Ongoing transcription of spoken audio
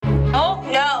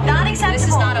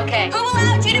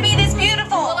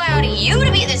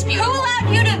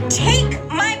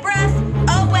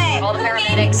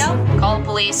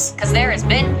because there has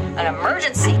been an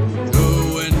emergency.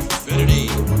 To infinity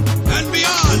and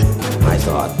beyond. I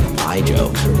thought my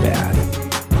jokes were bad.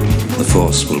 The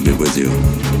Force will be with you,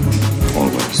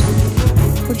 always.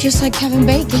 We're just like Kevin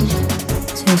Bacon.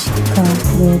 제시카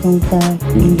외동딸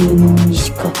유리모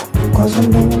이시카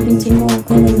거선배는 빈티모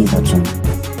그는 이거죠.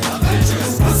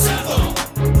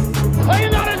 Are you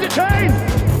not entertained?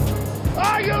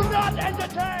 Are you not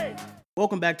entertained?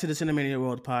 Welcome back to the Cinemania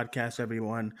World Podcast,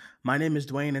 everyone. My name is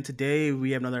Dwayne, and today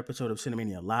we have another episode of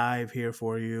Cinemania Live here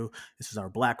for you. This is our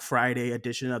Black Friday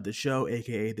edition of the show,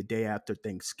 aka the day after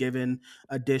Thanksgiving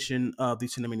edition of the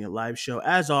Cinemania Live show.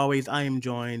 As always, I am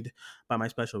joined by my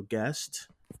special guest.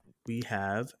 We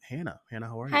have Hannah. Hannah,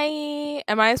 how are you? Hi.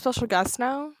 Am I a special guest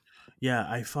now? Yeah,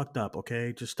 I fucked up,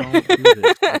 okay? Just don't do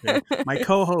this, okay? My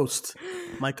co-host.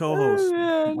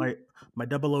 Oh, my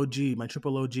double OG, my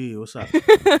triple OG. What's up?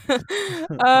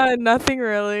 Nothing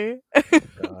really.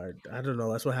 God, I don't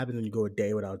know. That's what happens when you go a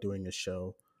day without doing a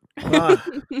show. How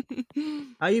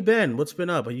you been? What's been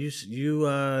up? We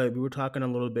were talking a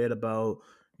little bit about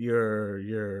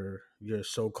your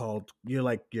so-called your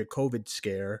COVID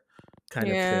scare kind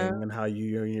of thing, and how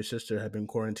you and your sister have been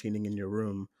quarantining in your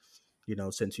room,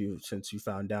 since you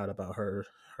found out about her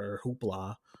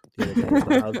hoopla the other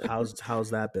day. So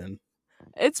how's that been?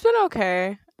 It's been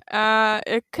okay.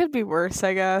 It could be worse,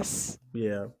 I guess.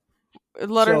 Yeah.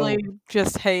 Literally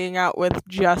just hanging out with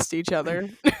just each other.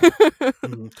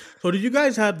 So do you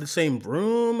guys have the same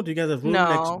room? Do you guys have room No.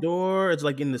 next door? It's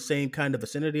like in the same kind of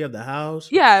vicinity of the house?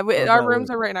 Yeah, our rooms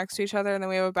are right next to each other, and then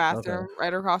we have a bathroom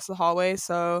right across the hallway,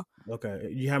 so...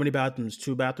 Okay. How many bathrooms?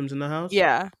 2 bathrooms in the house?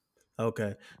 Yeah.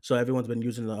 Okay. So everyone's been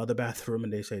using the other bathroom,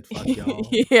 and they say, fuck y'all.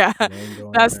 Yeah.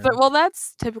 That's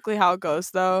typically how it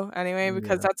goes, though, anyway,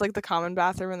 because Yeah. that's, like, the common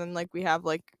bathroom, and then, like, we have,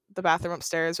 like, the bathroom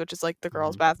upstairs, which is, like, the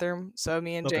girls' bathroom, so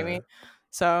me and Jamie.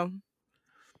 So...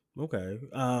 Okay.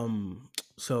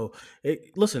 So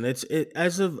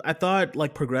I thought,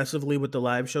 like, progressively with the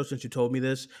live show, since you told me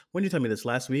this. When did you tell me this?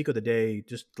 Last week or the day,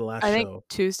 just the last show? I think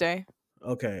Tuesday.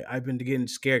 Okay. I've been getting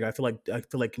scared. I feel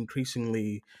like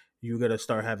increasingly you gotta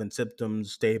start having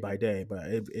symptoms day by day, but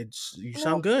you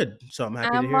sound good, so I'm happy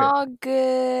to hear it. I'm all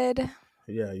good.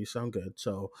 Yeah, you sound good.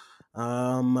 So,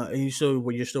 and you're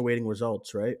still waiting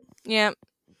results, right? Yeah.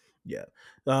 Yeah.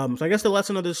 So I guess the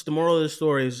moral of the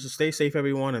story is to stay safe,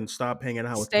 everyone, and stop hanging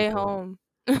out with Stay people. home.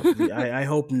 I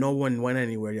hope no one went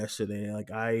anywhere yesterday. Like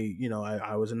I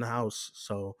was in the house,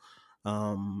 so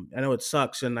I know it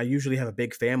sucks, and I usually have a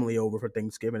big family over for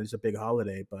Thanksgiving. It's a big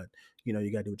holiday, but you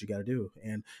gotta do what you gotta do,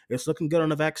 and it's looking good on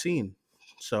the vaccine.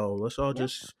 So let's all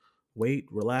just wait,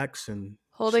 relax, and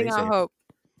Holding stay out safe. hope.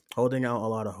 Holding out a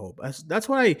lot of hope. That's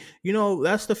why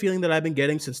that's the feeling that I've been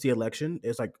getting since the election.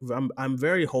 Is like I'm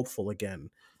very hopeful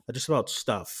again, just about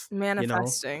stuff.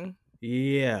 Manifesting.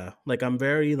 Yeah, like I'm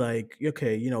very like,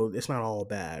 okay, it's not all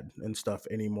bad and stuff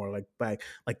anymore. Like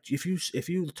if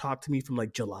you talk to me from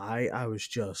like July, I was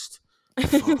just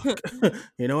fuck.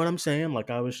 You know what I'm saying? Like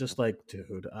I was just like,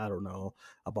 dude, I don't know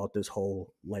about this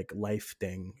whole like life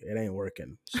thing. It ain't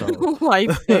working. So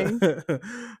Life thing.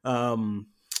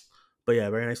 But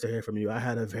yeah, very nice to hear from you. I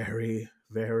had a very,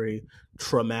 very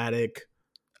traumatic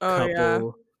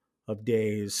couple of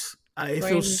days. It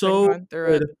feels so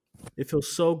good. It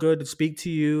feels so good to speak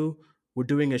to you. We're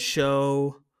doing a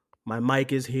show. My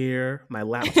mic is here. My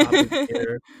laptop is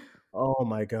here. Oh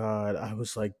my God. I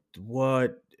was like,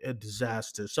 what a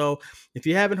disaster. So if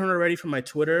you haven't heard already from my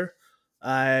Twitter,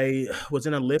 I was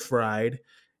in a Lyft ride.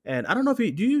 And I don't know if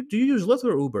do you use Lyft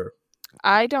or Uber?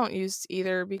 I don't use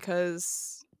either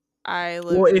because I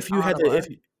live Well, in if you had Ottawa.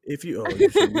 to, if you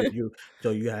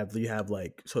you have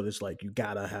like, so there's like, you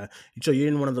gotta have, so you're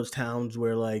in one of those towns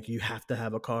where like you have to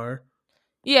have a car.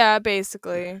 Yeah,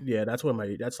 basically. Yeah, that's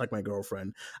like my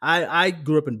girlfriend. I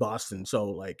grew up in Boston, so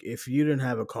like if you didn't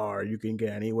have a car, you can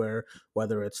get anywhere,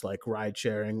 whether it's like ride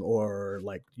sharing or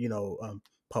like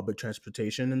public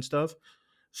transportation and stuff.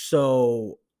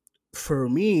 So for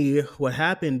me, what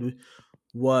happened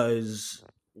was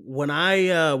when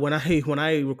I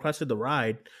requested the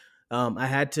ride, I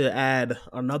had to add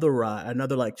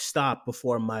another like stop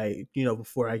before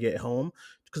before I get home,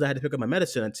 because I had to pick up my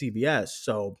medicine at CVS.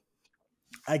 So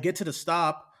I get to the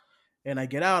stop and I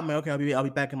get out. I'm like, okay, I'll be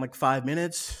back in like 5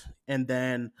 minutes, and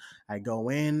then I go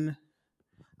in.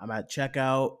 I'm at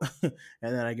checkout, and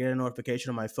then I get a notification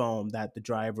on my phone that the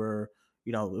driver,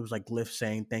 it was like Lyft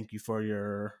saying, "Thank you for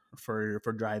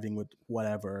driving with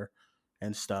whatever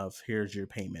and stuff. Here's your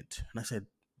payment." And I said,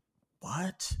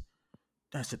 "What?"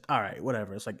 I said, "All right,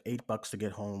 whatever. It's like $8 to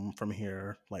get home from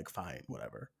here. Like, fine,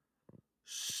 whatever."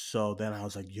 So then I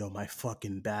was like, "Yo, my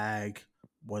fucking bag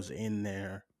was in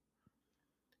there."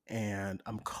 and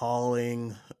I'm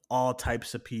calling all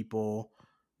types of people.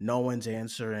 No one's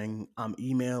answering. I'm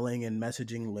emailing and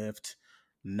messaging Lyft.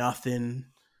 Nothing.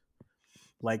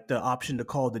 Like the option to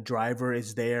call the driver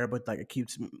is there, but like it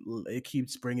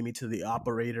keeps bringing me to the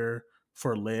operator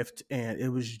for Lyft, and it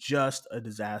was just a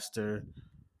disaster.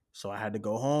 So I had to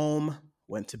go home,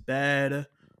 went to bed.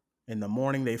 In the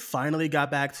morning, they finally got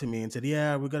back to me and said,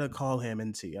 "Yeah, we're gonna call him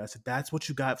and see." I said, "That's what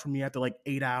you got from me after like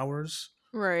 8 hours?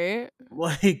 Right.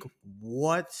 Like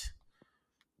what?"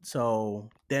 So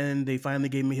then they finally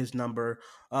gave me his number.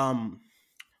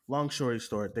 Long story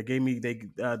short, they gave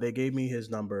me his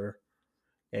number,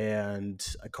 and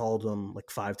I called him like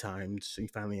 5 times. He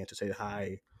finally answered, say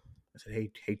hi. I said,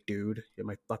 "Hey, dude, you have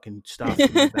my fucking stuff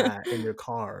in your bag in your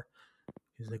car."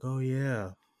 He's like, "Oh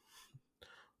yeah."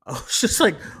 I was just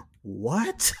like,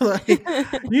 "What?" Like,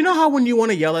 you know how when you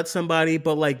want to yell at somebody,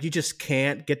 but like you just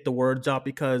can't get the words out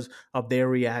because of their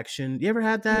reaction. You ever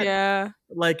had that? Yeah.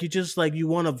 Like you just like you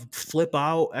want to flip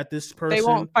out at this They person.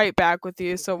 won't fight back with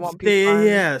you, so it won't be fun.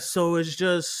 Yeah, so it's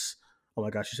just, oh my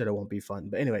gosh, she said it won't be fun.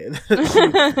 But anyway,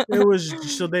 it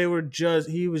was, so they were just,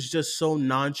 he was just so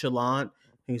nonchalant.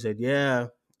 He said, "Yeah,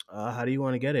 how do you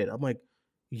want to get it?" I'm like,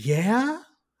 "Yeah,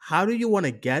 how do you want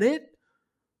to get it,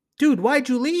 dude? Why'd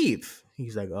you leave?"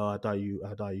 He's like, "Oh, I thought you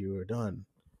were done."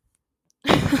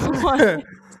 What?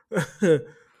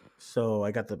 So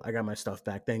I got my stuff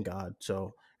back, thank God.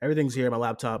 So everything's here, my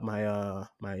laptop, my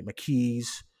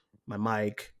keys, my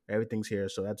mic, everything's here,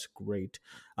 so that's great.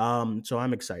 So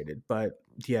I'm excited. But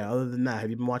yeah, other than that, have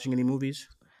you been watching any movies?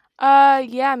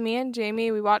 Yeah, me and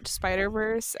Jamie, we watched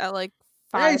Spider-Verse at like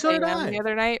Hey, 5 so did a.m. the I.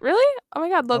 other night. Really? Oh my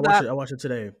God, I love watched that. it. I watched it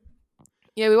today.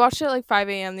 Yeah, we watched it at like 5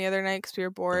 a.m. the other night because we were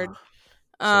bored.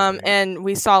 Ah, so great. And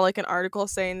we saw like an article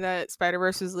saying that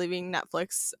Spider-Verse was leaving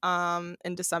Netflix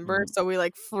in December, Mhm. so we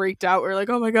like freaked out. We were like,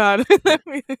 "Oh my God."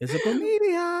 Physical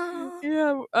media.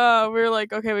 Yeah, we were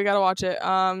like, "Okay, we gotta watch it."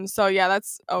 So yeah,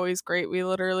 that's always great. We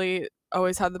literally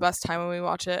always have the best time when we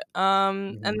watch it.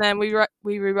 And Mhm, then we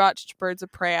rewatched Birds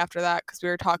of Prey after that because we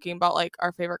were talking about like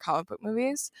our favorite comic book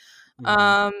movies.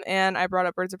 mhm, And I brought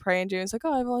up Birds of Prey, and June was like,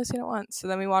 "Oh, I've only seen it once." So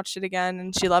then we watched it again,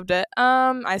 and she loved it.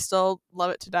 I still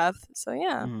love it to death. So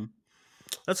yeah. mhm.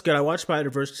 That's good. I watched Spider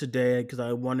Verse today because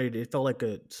I wanted. It felt like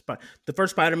the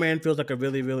first Spider Man feels like a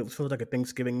really feels like a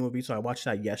Thanksgiving movie. So I watched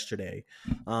that yesterday,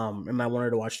 and I wanted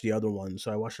to watch the other one.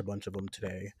 So I watched a bunch of them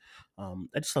today.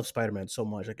 I just love Spider Man so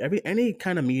much. Like any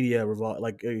kind of media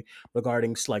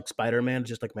regarding like Spider Man is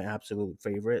just like my absolute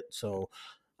favorite. So.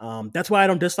 That's why I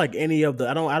don't dislike any of the.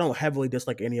 I don't heavily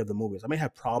dislike any of the movies. I may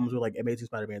have problems with like Amazing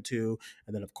Spider-Man 2,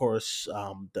 and then of course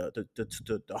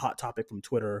the hot topic from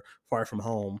Twitter, Far From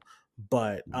Home.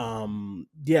 But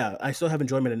yeah, I still have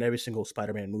enjoyment in every single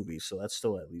Spider-Man movie, so that's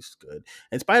still at least good.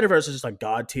 And Spider-Verse is just like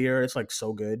god tier. It's like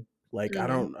so good. Like I Mhm.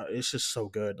 don't, it's just so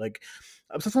good. Like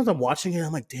sometimes I'm watching it,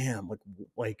 I'm like, damn,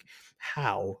 like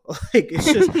how? Like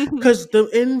it's just because the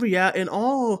in real in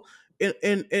all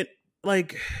in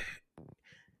like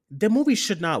the movie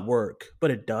should not work,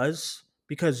 but it does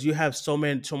because you have so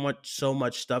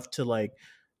much stuff to like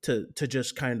to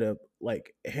just kind of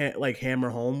like like hammer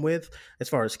home with as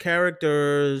far as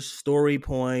characters, story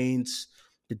points,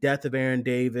 the death of Aaron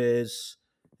Davis,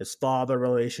 his father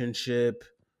relationship,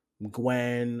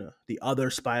 Gwen, the other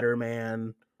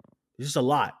Spider-Man. It's just a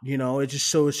lot, it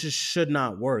just should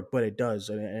not work, but it does,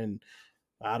 and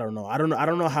I don't know. I don't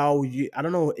know how you. I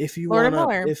don't know if you Lord and wanna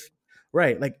Miller, if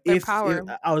right like their if power.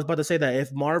 I was about to say that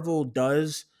if Marvel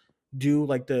does do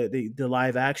like the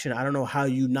live action, I don't know how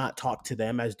you not talk to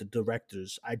them as the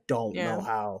directors. I don't Yeah. know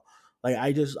how. Like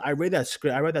I read that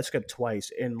script. I read that script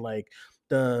twice, and like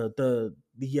the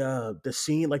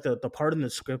scene, like the part in the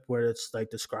script where it's like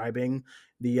describing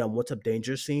the what's up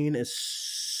danger scene is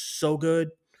so good.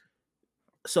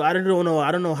 So I don't know.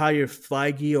 I don't know how you're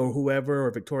Feige or whoever or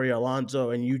Victoria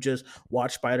Alonso, and you just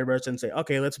watch Spider Verse and say,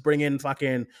 okay, let's bring in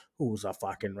fucking who's a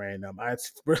fucking random.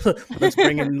 Let's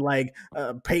bring in like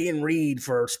Peyton Reed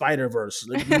for Spider Verse.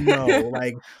 Like no,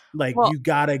 like Well, you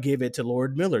gotta give it to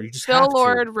Lord Miller. You just Phil have to.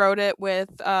 Lord wrote it with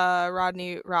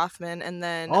Rodney Rothman, and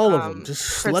then All of them.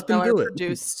 Just Chris let them Miller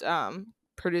do it.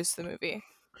 produced the movie.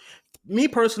 Me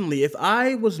personally, if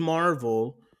I was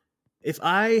Marvel, if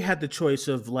I had the choice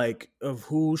of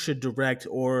who should direct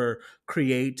or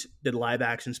create the live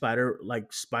action Spider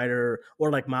or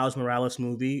like Miles Morales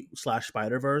movie slash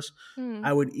Spider Verse, Hmm.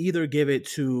 I would either give it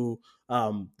to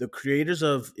the creators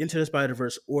of Into the Spider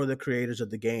Verse or the creators of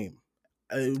the game.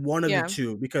 One of the Yeah.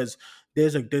 two, because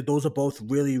those are both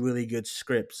really really good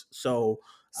scripts. So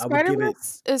I would give it.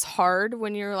 Spider-Verse is hard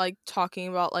when you're, like, talking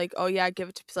about, like, "Oh, yeah, give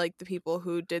it to, like, the people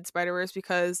who did Spider-Verse,"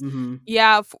 because, Hmm.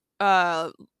 yeah,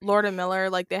 Lord and Miller,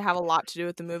 like, they have a lot to do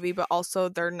with the movie, but also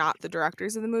they're not the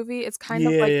directors of the movie. It's kind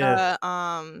of Yeah, like yeah.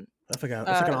 I forgot. It's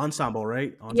uh like an ensemble,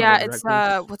 right? Ensemble yeah, it's,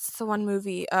 directors. what's the one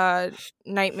movie?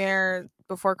 Nightmare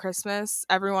Before Christmas.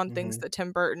 Everyone thinks Hmm. that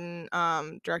Tim Burton,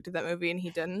 directed that movie, and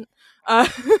he didn't. Uh,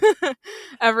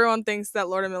 everyone thinks that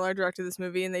Lord and Miller directed this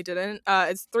movie, and they didn't.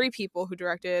 It's 3 people who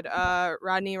directed.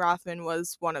 Rodney Rothman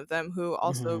was one of them, who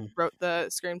also Hmm. wrote the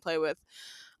screenplay with,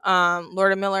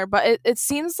 Lord and Miller, but it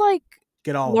seems like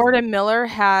Get all of Lord them. and Miller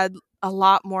had a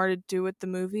lot more to do with the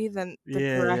movie than the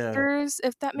Yeah, yeah. directors,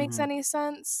 if that makes Hmm. any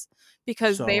sense,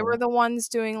 because they were So the ones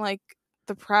doing, like,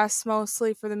 the press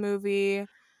mostly for the movie,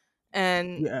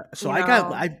 and, yeah, so you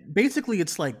know. I basically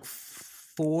it's like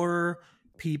four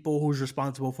people who's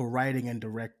responsible for writing and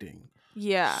directing.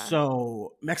 Yeah.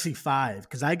 So actually five,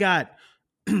 because I got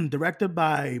directed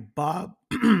by Bob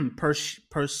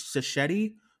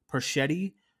Perschetti,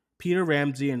 Peter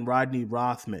Ramsey, and Rodney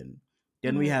Rothman.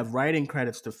 Then we Mhm. have writing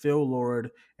credits to Phil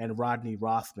Lord and Rodney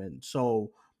Rothman.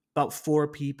 So about four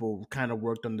people kind of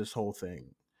worked on this whole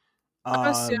thing. I'm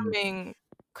Um, assuming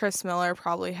Chris Miller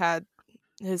probably had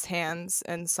his hands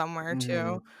in somewhere too,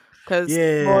 mhm. because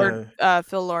Yeah.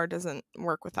 Phil Lord doesn't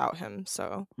work without him,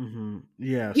 so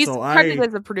Yeah. he's So credited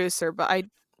as a producer, but I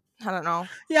don't know.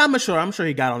 yeah, I'm sure. I'm sure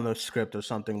he got on the script or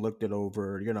something, looked it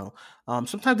over.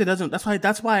 Sometimes it doesn't.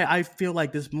 That's why I feel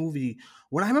like this movie.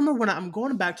 When I remember when I'm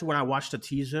going back to when I watched the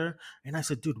teaser, and I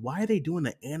said, "Dude, why are they doing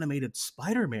the animated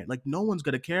Spider-Man? Like, no one's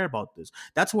gonna care about this."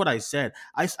 That's what I said.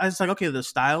 I was like, okay, the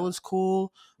style is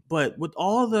cool, but with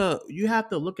all the you have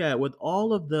to look at with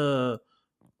all of the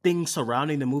things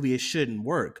surrounding the movie, it shouldn't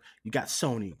work. You got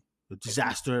Sony, a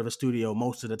disaster of a studio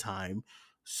most of the time.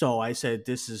 So I said,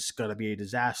 this is gonna be a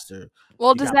disaster.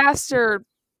 Well, You got disaster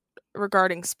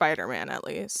regarding Spider-Man, at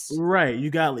least. right. You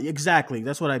got exactly.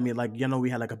 That's what I mean. Like we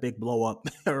had like a big blow up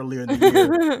earlier in the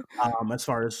year, as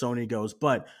far as Sony goes.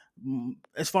 But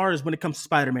as far as when it comes to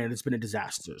Spider Man, it's been a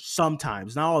disaster.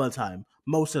 Sometimes, not all the time.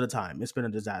 Most of the time, it's been a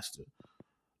disaster.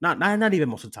 Not even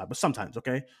most of the time, but sometimes.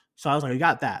 Okay. So I was like, you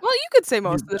got that. Well, you could say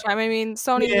most You of the time. I mean,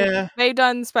 Sony, yeah. they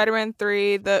done Spider-Man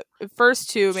 3, the first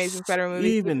 2 Amazing Spider-Man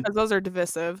movies, Even because those are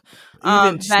divisive.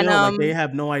 even still, like they Venom,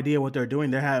 have no idea what they're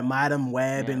doing. They have Madam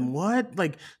Web yeah. and what?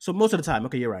 Like so most of the time,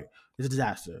 okay, you're right. It's a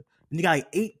disaster. And you got like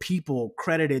 8 people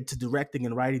credited to directing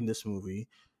and writing this movie.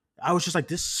 I was just like,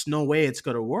 this is no way it's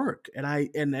gonna work. And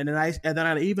then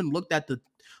I even looked at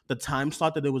the time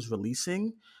slot that it was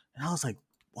releasing, and I was like,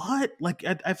 what? Like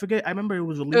I forget. I remember it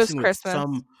was It was releasing with Christmas.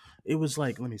 some. It was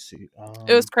like, let me see.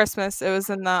 It was Christmas. It was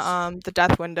in the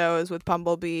death windows with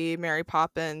Bumblebee, Mary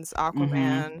Poppins, Mm-hmm.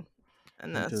 Aquaman,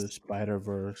 and Into the this. Spider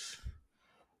Verse.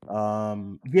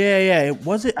 Yeah, it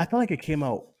wasn't. I felt like it came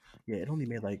out. Yeah, it only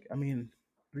made like. I mean,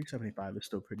 375 is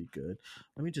still pretty good.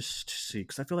 Let me just see,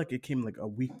 because I feel like it came like a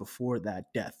week before that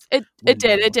death It did,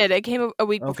 it window. did. It came a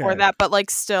week before Okay, that, but, like,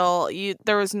 still,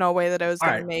 there was no way that I was all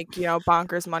gonna right. make,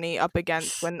 bonkers money up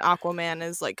against when Aquaman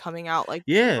is, like, coming out, like,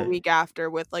 a Yeah, week after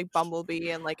with, like, Bumblebee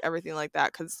and, like, everything like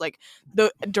that, because like,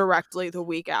 the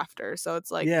week after, so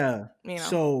it's like, yeah. you know.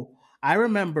 So I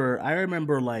remember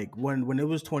like when it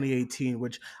was 2018,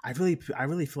 which I really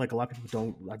feel like a lot of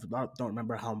people don't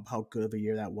remember how good of a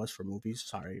year that was for movies.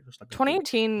 Sorry, just like a quick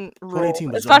 2018 ruled,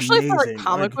 2018 was especially for, like, amazing.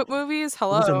 comic Like book movies,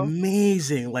 it was hello.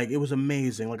 amazing. Like it was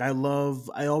amazing. Like I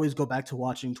always go back to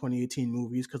watching 2018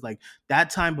 movies because like that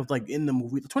time of like in the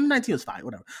movie, 2019 was fine,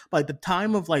 whatever. But like the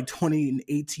time of like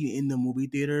 2018 in the movie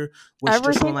theater was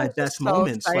just some of Everything my was best just so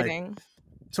moments. Like exciting.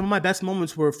 some of my best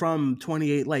moments were from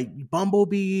 28, like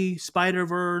Bumblebee, Spider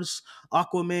Verse,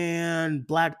 Aquaman,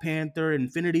 Black Panther,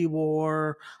 Infinity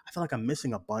War. I feel like I'm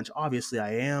missing a bunch. Obviously,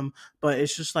 I am, but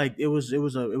it's just like it was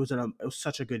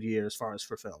such a good year as far as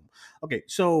for film. Okay,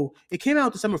 so it came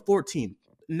out December 14th,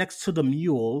 next to the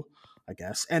Mule, I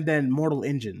guess, and then Mortal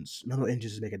Engines. Mortal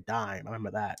Engines make a dime. I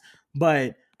remember that,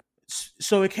 but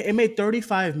so it made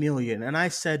 35 million, and I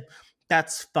said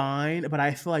that's fine, but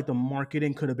I feel like the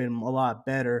marketing could have been a lot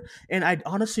better. And I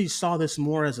honestly saw this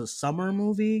more as a summer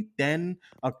movie than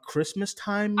a Christmas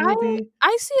time I movie.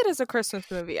 I see it as a Christmas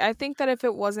movie. I think that if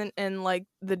it wasn't in, like,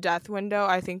 the death window,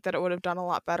 I think that it would have done a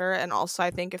lot better, and also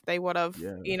I think if they would've,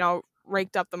 Yeah.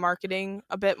 raked up the marketing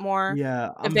a bit more, Yeah,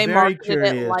 if I'm they very marketed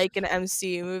it curious. like an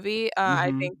MCU movie,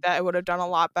 I Mhm. think that it would have done a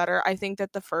lot better. I think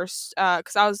that the first,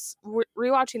 because I was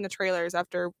rewatching the trailers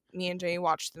after me and Jenny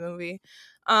watched the movie,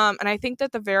 and I think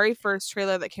that the very first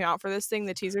trailer that came out for this thing,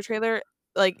 the teaser trailer,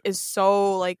 like, is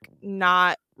so, like,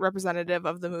 not representative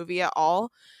of the movie at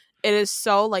all. it is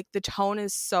so like the tone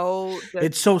is so just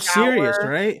It's so serious, sour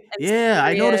right? and Yeah,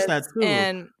 I noticed that serious, too.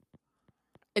 and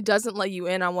it doesn't let you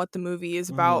in on what the movie is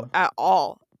about Mhm. at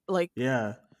all. Like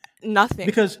Yeah. nothing.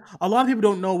 Because a lot of people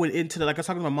don't know what into the like I was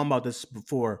talking to my mom about this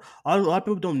before. A lot of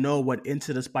people don't know what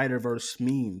into the Spider Verse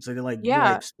means. They're like, you're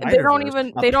Yeah, like and they Spider don't Verse,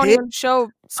 even a they don't pig. even show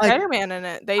Like Spider-Man in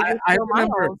it. They just I show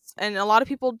remember Miles, and a lot of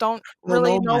people don't don't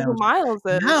really know know who Miles. Miles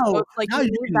is. So Now it's like now you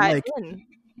you need can that like in.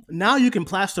 now you can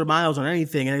plaster Miles on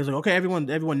anything, and it's like okay, everyone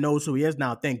knows who he is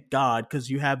now. Thank God, because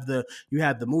you have the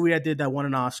movie that did that won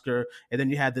an Oscar, and then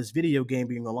you had this video game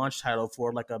being a launch title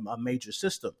for like a major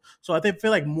system. So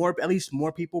feel like at least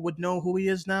more people would know who he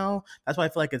is now. That's why I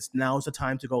feel like now's the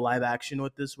time to go live action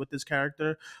with this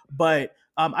character. But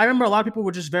I remember a lot of people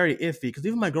were just very iffy because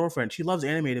even my girlfriend, she loves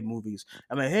animated movies.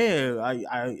 I'm like, hey,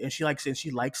 and she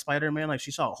likes Spider Man. Like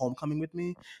she saw Homecoming with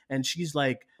me, and she's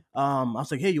like. I was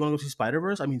like, "Hey, you want to go see Spider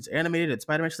Verse? I mean, it's animated. It's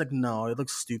Spider Man." She's like, "No, it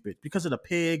looks stupid because of the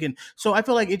pig." And so I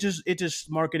feel like it just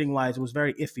marketing wise, it was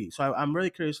very iffy. So I'm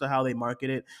really curious to how they market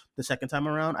it the second time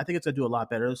around. I think it's gonna do a lot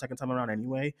better the second time around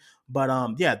anyway.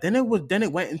 But yeah, then it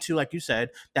went into like you said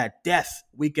that death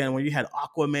weekend where you had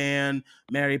Aquaman,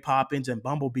 Mary Poppins, and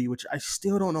Bumblebee, which I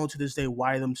still don't know to this day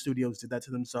why them studios did that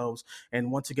to themselves.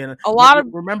 And once again, A lot of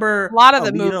remember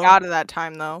them moved Alita? out of that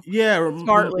time though, Yeah,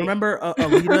 smartly. remember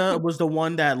Alita was the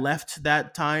one that left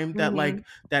that time, that Mhm. like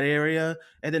that area,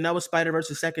 and then that was Spider Verse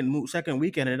second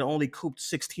weekend, and it only couped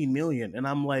 16 million, and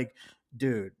I'm like,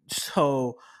 dude.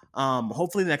 So,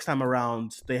 hopefully next time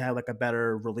around they have like a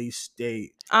better release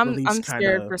date, release I'm kind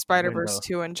scared of for Spider-Verse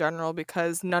window. 2 in general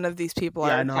because none of these people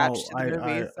Yeah, are I attached know. to the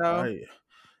movie, so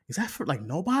Is that for like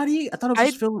nobody? I thought it was I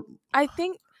just Phil. I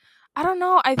think I don't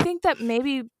know. I think that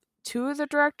maybe two of the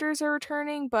directors are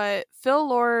returning, but Phil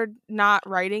Lord not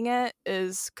writing it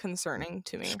is concerning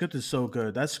to me. Script is so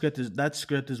good. That script is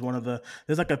one of the.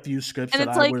 There's like a few scripts And that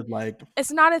it's I like would like.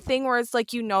 it's not a thing where it's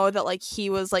like that like he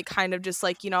was like kind of just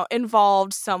like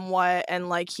involved somewhat and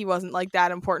like he wasn't like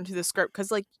that important to the script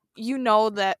because like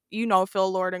that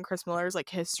Phil Lord and Chris Miller's like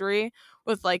history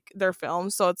with like their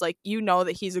films, so it's like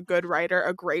that he's a good writer,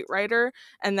 a great writer,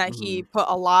 and that he Mhm. put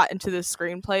a lot into the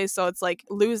screenplay, so it's like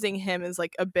losing him is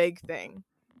like a big thing.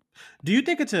 Do you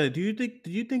think it's a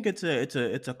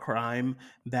crime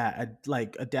that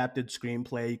like adapted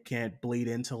screenplay can't bleed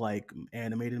into like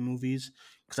animated movies?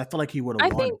 Because I feel like he would have I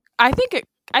won. think I think it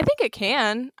I think it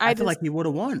can. I feel like he would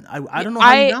have won. I Yeah, don't know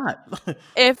how you not.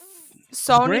 if It's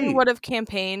Sony great. would have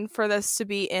campaigned for this to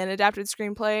be an adapted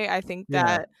screenplay, I think Yeah,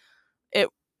 that it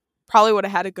probably would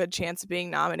have had a good chance of being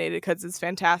nominated because it's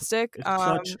fantastic. it's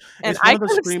such. And It's one I of the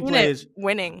could have seen it screenplays.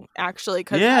 winning actually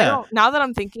because I Yeah. don't. Now that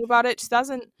I'm thinking about it,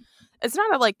 2000. It's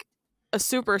not a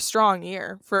super strong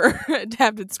year for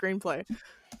adapted screenplay.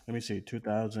 Let me see.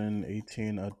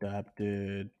 2018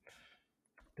 adapted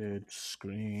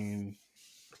screenplay.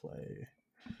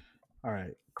 All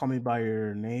right. Call Me by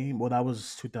Your Name. Well, that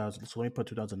was 2000. So let me put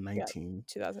Yeah, 2019.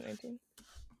 2018.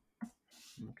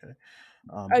 Okay.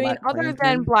 I mean, Black other than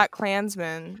Klansman. Black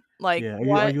Klansman, like Yeah. Are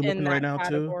what you in looking right that now too?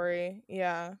 category?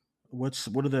 Yeah. What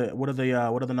are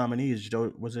the nominees?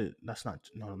 Joe, was it? That's not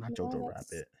no, not No, Jojo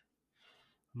that's Rabbit.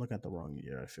 I'm looking at the wrong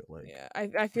year. I feel like. yeah.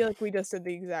 I feel like we just did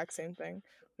the exact same thing.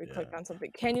 We clicked Yeah. on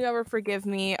something. Can You Ever Forgive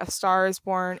Me? A Star Is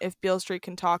Born, If Beale Street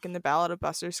Can Talk, and The Ballad of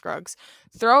Buster Scruggs.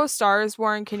 Throw A Star Is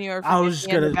Born, Can You Ever I Forgive was just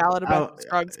Me, and The gonna. Ballad of Buster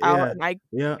Scruggs out, Yeah. and I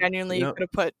Yeah. genuinely Yep. could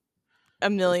have put a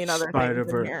million other things Spider in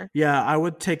Verse. here. Yeah, I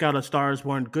would take out A Star Is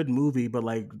Born. Good movie, but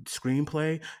like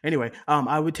screenplay. Anyway,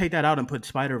 I would take that out and put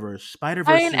Spider Verse. Spider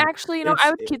I Verse mean, is actually, I it's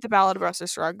would keep The Ballad of Buster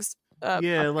Scruggs.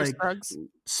 yeah, Buster like Scruggs.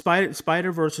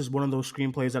 Spider Verse is one of those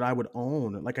screenplays that I would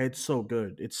own. Like it's so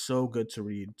good. It's so good to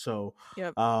read. So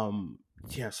Yep.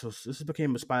 yeah, so this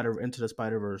became a Spider Into the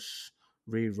Spider Verse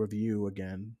review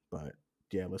again. But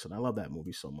yeah, listen, I love that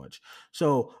movie so much.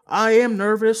 So I am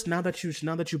nervous now that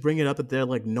you bring it up that they're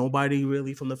like nobody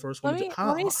really from the first one.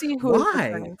 Let me see who is Why?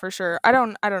 returning for sure. I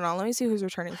don't know. Let me see who's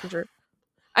returning for sure.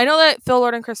 I know that Phil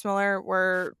Lord and Chris Miller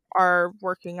are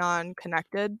working on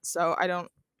Connected, so I don't.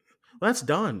 Well, that's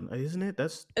done, isn't it? I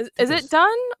Is think it that's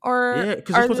done or yeah,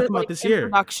 because it's are supposed to they come out like this in year.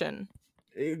 production?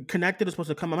 Connected is supposed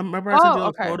to come. Remember I sent you Oh,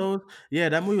 those okay. photos? Yeah,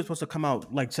 that movie was supposed to come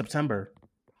out like September.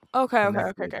 Okay.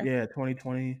 Connected. Yeah,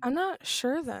 2020. I'm not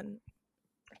sure then.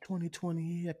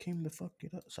 2020. I came to fuck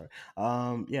it up. Sorry.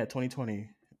 Yeah, 2020.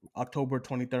 October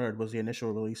 23rd was the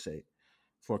initial release date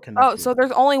for Oh, so Connected.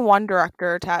 there's only one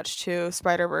director attached to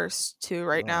Spider-Verse 2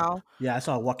 right now. Yeah, I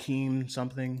saw Joaquin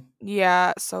something.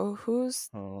 Yeah, so who's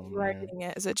Oh man, writing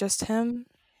it? Is it just him?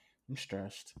 I'm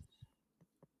stressed.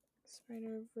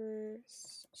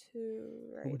 Spider-Verse 2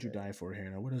 Who would you writer. die for,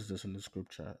 Hannah? What is this in this group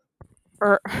chat?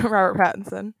 Or Robert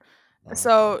Pattinson. Oh, okay.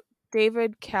 So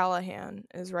David Callahan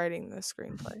is writing the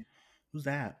screenplay. Who's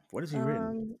that? What has he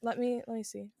written? Let me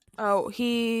see. Oh,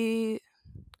 he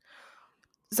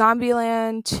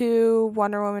Zombieland 2,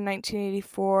 Wonder Woman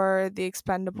 1984, The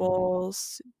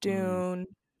Expendables, Mm,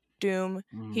 Doom.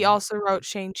 He mm, also wrote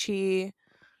Shang-Chi.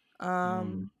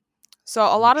 mm. So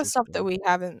a lot of stuff that Interesting. we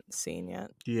haven't seen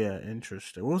yet. Yeah,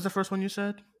 interesting. What was the first one you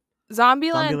said?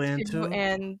 Zombieland Zombieland 2 2?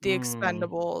 and The Mm.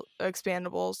 Expendables,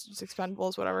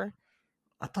 whatever.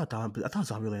 I thought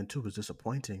Zombieland 2 was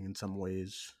disappointing in some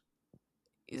ways.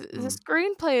 The Hmm.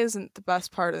 screenplay isn't the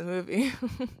best part of the movie.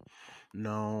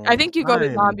 I No, think you go to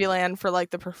Zombieland for like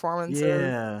the performances.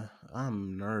 yeah,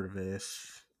 I'm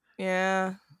nervous.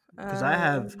 Yeah. Because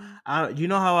you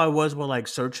know how I was with like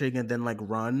searching and then like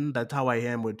run? That's how I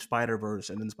am with Spider-Verse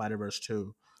and then Spider-Verse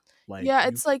 2. Like, Yeah,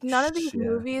 it's like none of these yeah,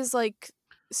 movies like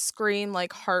scream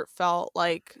like heartfelt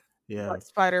like yeah. what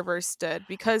Spider-Verse did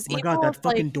because Oh my God, that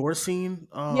fucking door scene.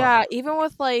 Oh, even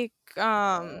with like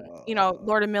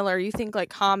Lord and Miller, you think like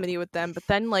comedy with them, but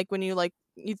then like when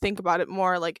you think about it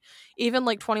more, like even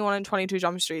like 21 and 22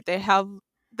 Jump Street,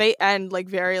 they end like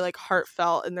very like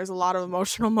heartfelt, and there's a lot of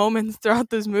emotional moments throughout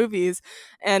those movies.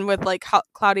 And with like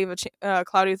Cloudy with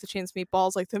the Chance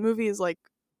Meatballs, like the movie is like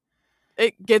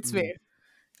it gets mm, me,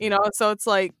 so it's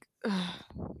like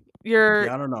you're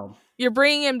yeah, I don't know. you're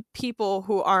bringing in people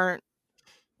who aren't,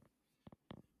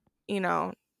 you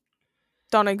know,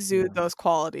 don't exude Yeah. those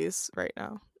qualities right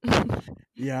now.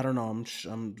 Yeah, I don't know. I'm just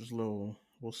a little.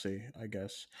 We'll see. I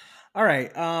guess. All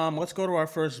right. Let's go to our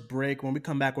first break. When we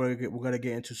come back, we're gonna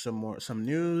get into some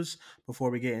news before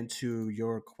we get into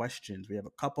your questions. We have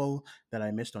a couple that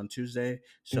I missed on Tuesday.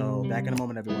 So back in a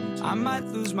moment, everyone. I might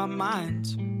lose my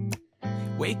mind,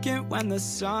 waking when the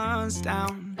sun's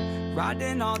down,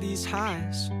 riding all these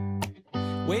highs,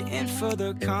 waiting for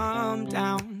the calm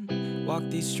down. Walk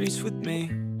these streets with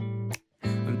me,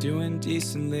 I'm doing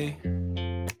decently,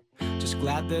 just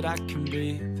glad that I can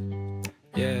breathe.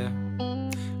 Yeah,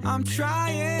 I'm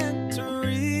trying to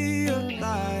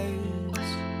realize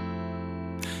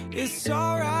it's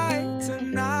alright to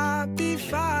not be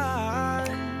fine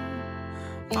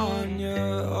on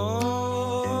your own.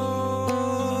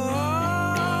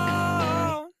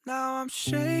 Now I'm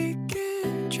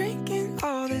shaking, drinking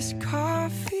all this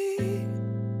coffee.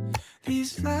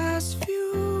 These last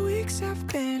few weeks have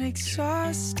been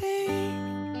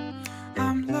exhausting.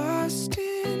 I'm lost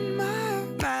in my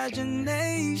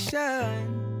imagination,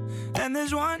 and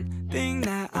there's one thing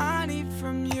that I need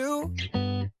from you.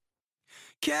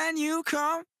 Can you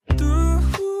come through?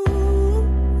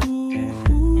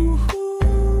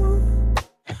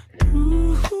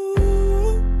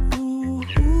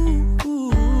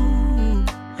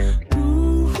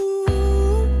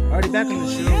 Already back on the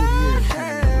show here,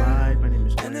 Cinemania Live. My name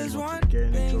is Dwayne. Once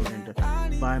again, joined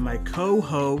by my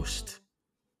co-host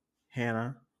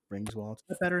Hannah Ringswald. Is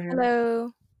that better, Hannah?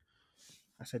 Hello.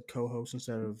 I said co-host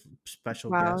instead of special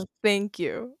Wow, guest. thank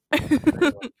you.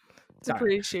 Very well. It's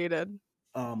appreciated.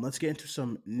 Let's get into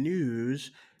some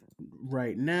news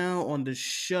right now on the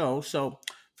show. So,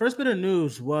 first bit of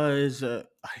news was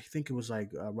I think it was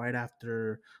like right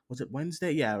after, was it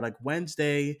Wednesday? Yeah, like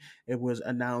Wednesday, it was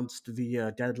announced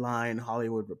via Deadline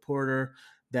Hollywood Reporter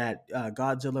that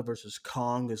Godzilla versus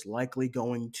Kong is likely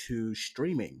going to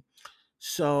streaming.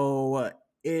 So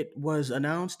it was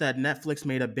announced that Netflix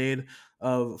made a bid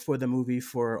for the movie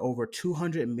for over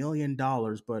 $200 million,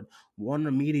 but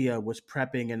Warner Media was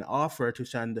prepping an offer to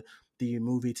send the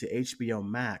movie to HBO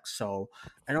Max. So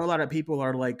I know a lot of people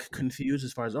are like confused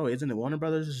as far as, oh, isn't it Warner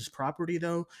Brothers' property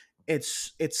though?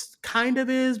 It's kind of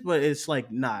is, but it's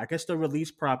like nah. I guess the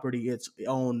release property it's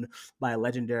owned by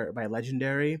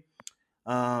Legendary.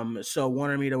 So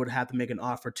Warner Media would have to make an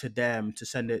offer to them to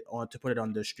send it on to put it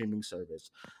on their streaming service.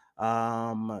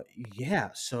 Yeah.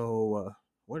 So,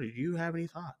 what do you have any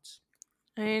thoughts?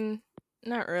 I mean,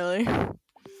 not really.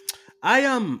 I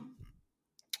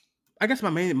I guess my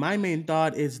main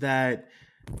thought is that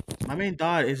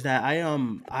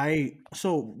I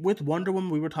so with Wonder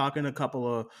Woman we were talking a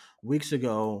couple of weeks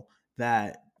ago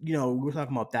that we were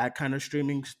talking about that kind of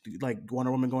streaming like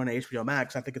Wonder Woman going to HBO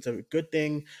Max. I think it's a good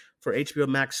thing for HBO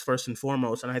Max first and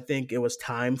foremost, and I think it was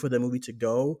time for the movie to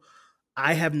go.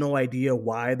 I have no idea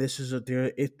why this is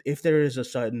if there is a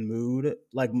sudden move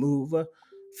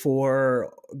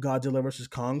for Godzilla versus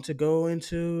Kong to go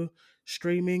into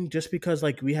streaming just because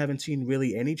like we haven't seen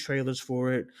really any trailers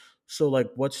for it. So like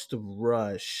what's the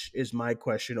rush is my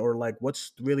question, or like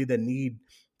what's really the need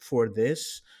for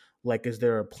this? Like is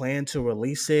there a plan to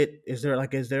release it? Is there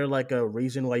like a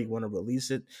reason why you want to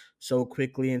release it so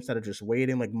quickly instead of just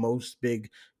waiting like most big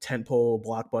tentpole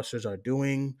blockbusters are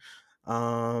doing?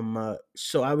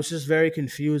 So I was just very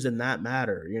confused in that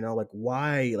matter.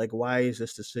 Why is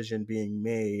this decision being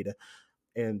made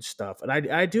and stuff? And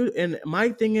I do, and my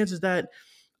thing is that,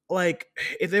 like,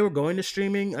 if they were going to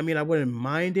streaming, I mean, I wouldn't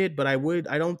mind it, but I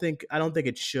don't think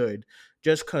it should,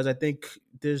 just because I think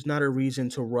there's not a reason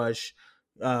to rush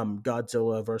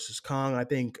Godzilla versus Kong. I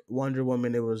think Wonder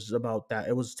Woman, it was about that,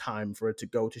 it was time for it to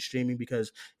go to streaming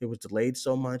because it was delayed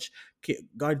so much.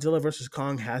 Godzilla versus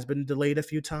Kong has been delayed a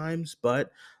few times,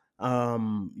 but I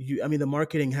mean, the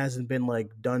marketing hasn't been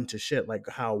like done to shit like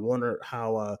how Wonder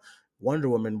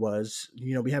Woman was.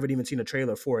 We haven't even seen a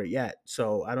trailer for it yet,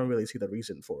 so I don't really see the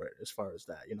reason for it as far as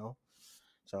that.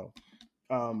 So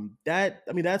that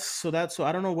I mean that's so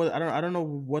I don't know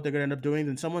what they're gonna end up doing.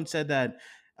 And someone said that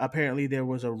apparently there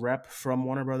was a rep from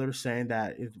Warner Brothers saying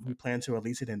that if we plan to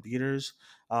release it in theaters.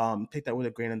 Take that with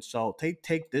a grain of salt.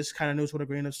 Take this kind of news with a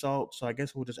grain of salt. So I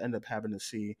guess we'll just end up having to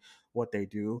see what they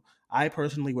do. I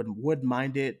personally would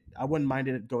mind it. I wouldn't mind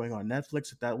it going on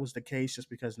Netflix if that was the case, just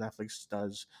because Netflix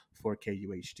does 4K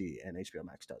UHD and HBO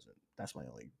Max doesn't. That's my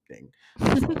only thing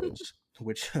as far as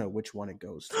which one it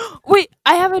goes to. Wait,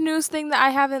 I have a news thing that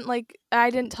I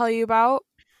didn't tell you about.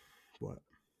 What?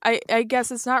 I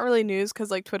guess it's not really news because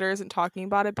like Twitter isn't talking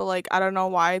about it, but like I don't know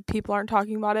why people aren't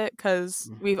talking about it because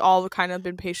we've all kind of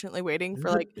been patiently waiting for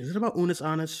like Is it about Unis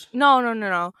Honest? no.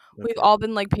 We've Okay. all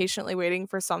been like patiently waiting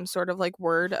for some sort of like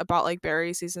word about like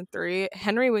Barry season 3.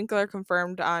 Henry Winkler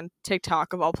confirmed on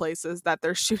TikTok of all places that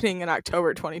they're shooting in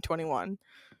October 2021.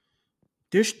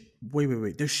 There's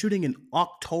wait. They're shooting in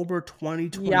October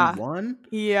Yeah. 2021.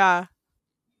 Yeah.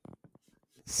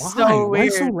 Why? So Why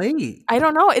so weird. late? I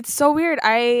don't know. It's so weird.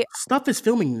 Stuff is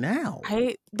filming now.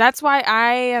 That's why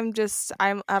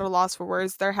I'm at a loss for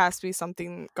words. There has to be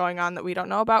something going on that we don't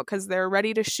know about because they're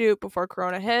ready to shoot before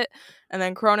Corona hit, and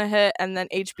then Corona hit, and then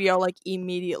HBO like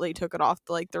immediately took it off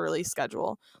the release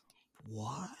schedule.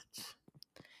 What?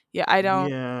 Yeah, I don't.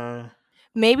 Yeah.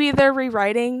 Maybe they're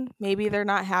rewriting. Maybe they're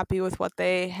not happy with what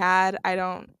they had. I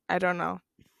don't know.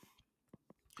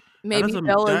 That Maybe doesn't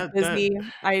Bill is that that busy.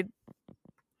 I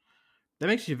that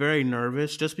makes you very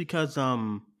nervous just because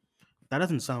that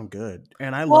doesn't sound good.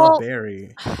 And I love well,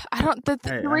 Barry. I don't. The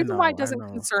I reason why it know. I doesn't know.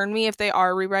 concern me if they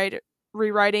are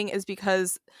rewriting is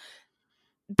because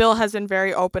Bill has been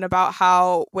very open about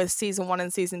how with season 1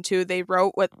 and season 2 they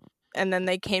wrote what and then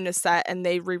they came to set and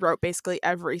they rewrote basically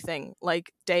everything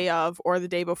like day of or the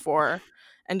day before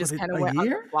and But just kind of a went on the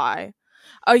year? fly.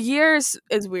 A year is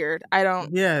weird.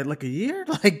 Yeah, like a year?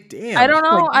 Like I damn. don't Like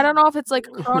know. I don't know if it's like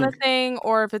a Corona thing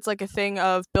or if it's like a thing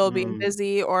of Bill being mm,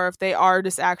 busy or if they are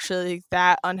just actually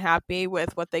that unhappy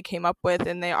with what they came up with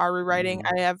and they are rewriting.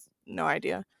 mm, I have no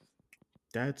idea.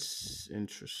 that's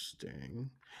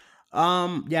interesting.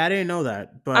 Yeah, I didn't know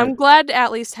that, I'm but glad to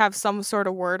at least have some sort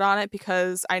of word on it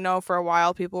because I know for a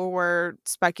while people were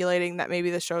speculating that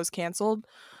maybe the show's canceled.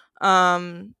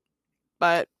 Um,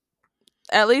 but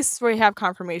at least we have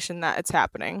confirmation that it's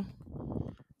happening.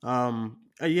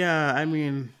 yeah, I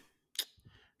mean,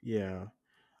 yeah.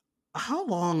 How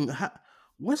long?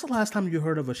 When's the last time you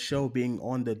heard of a show being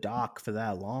on the dock for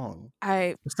that long?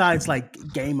 I Besides, like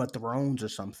Game of Thrones or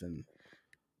something.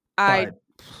 I But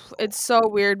it's so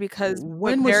weird because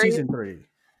what when was Barry season three?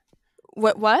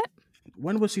 what?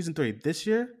 When was season three? This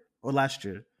year or last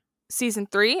year? Season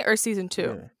 3 or season 2?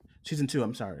 Yeah, season two.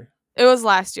 I'm sorry. It was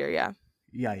last year, yeah.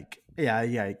 Yike. Yeah,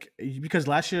 yike. Because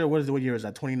last year, what year was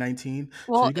that? 2019.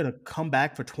 So Well, you're gonna come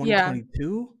back for yeah.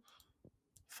 2022?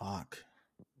 Fuck.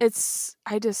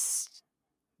 I just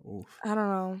Oof. I don't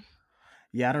know.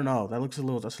 Yeah, I don't know. That's a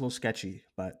little sketchy.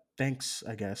 But thanks,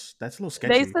 I guess. That's a little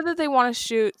They sketchy. said that they want to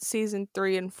shoot season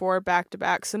 3 and 4 back to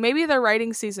back. So maybe they're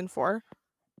writing season 4.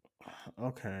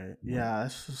 Okay. Yeah,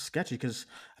 that's so sketchy because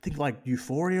I think like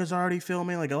Euphoria is already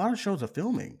filming. Like a lot of shows are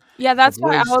filming. Yeah, The that's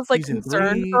why I Boys was, like, season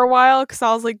concerned for three. a while because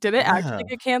I was like, "Did it actually Yeah.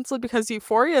 get canceled?" Because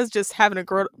Euphoria is just having a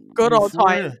good old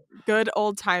time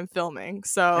Euphoria. filming, And,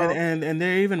 so and and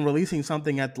they're even releasing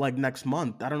something at like next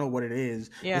month. I don't know what it is.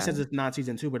 It yeah. says it's not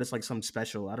season two, but it's like some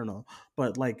special. I don't know.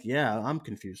 But like, yeah, I'm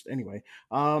confused. Anyway.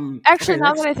 Actually, Okay,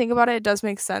 now that next. I think about it, it does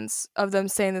make sense of them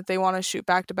saying that they wanna shoot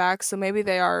back to back, so maybe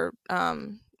they are,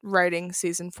 writing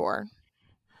season 4.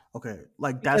 Okay,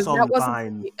 like Because that's that all wasn't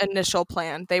fine. the initial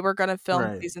plan. They were gonna film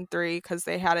Right. season 3 because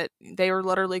they were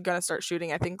literally gonna start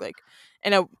shooting, I think, like,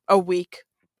 in a week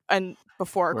and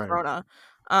before Right. Corona.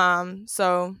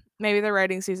 So maybe they're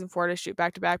writing season 4 to shoot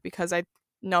back to back because I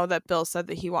know that Bill said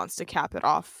that he wants to cap it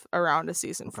off around a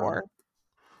season Okay. 4.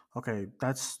 Okay,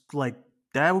 that's like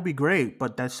that would be great,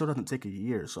 but that still doesn't take a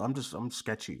year. So I'm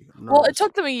sketchy. I'm Well, it nervous.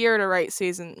 took them a year to write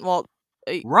season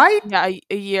a Right? yeah,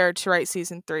 a year to write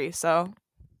season 3, so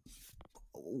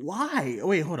why?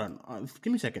 Wait, hold on.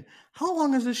 Give me a second. How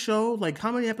long is this show? Like,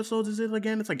 how many episodes is it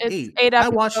again? It's like It's 8. 8 I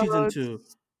watched season episodes, 2.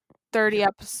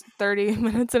 30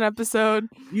 minutes an episode.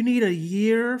 You need a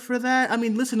year for that? I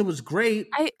mean, listen, it was great.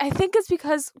 I think it's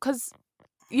because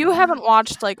you haven't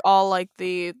watched like all like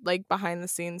the like behind the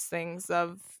scenes things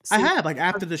of I season have, like,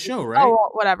 after the show, oh, right? well,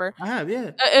 whatever. I have,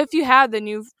 yeah. If you had, then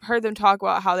you've heard them talk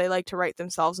about how they like to write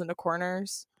themselves into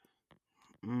corners.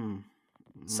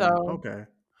 So Okay.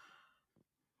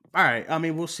 All right. I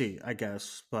mean, we'll see, I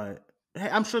guess. But hey,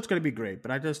 I'm sure it's gonna be great.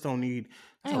 But I just don't need.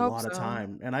 I That's a hope lot of so.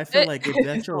 time, and I feel like if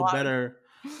that It's a show lot. better,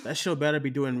 that show better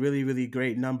be doing really, really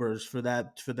great numbers for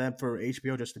that for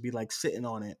HBO just to be like sitting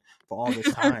on it for all this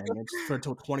time. It's for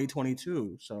till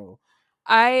 2022. So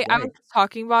I was yikes.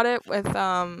 talking about it with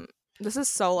this is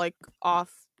so like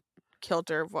off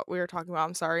kilter of what we were talking about.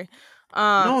 I'm sorry.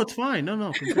 Um No, it's fine.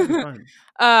 No, completely fine.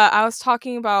 I was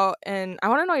talking about, and I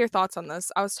want to know your thoughts on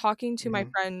this. I was talking to my Hmm.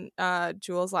 friend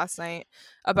Jules last night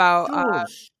about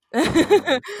Jules.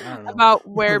 I don't know. about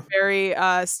where Barry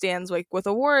stands like with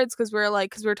awards, because we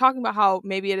were talking about how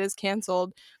maybe it is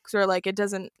canceled, because we're like it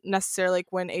doesn't necessarily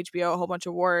like win HBO a whole bunch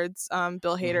of awards.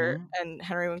 Bill Hader Hmm. and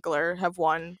Henry Winkler have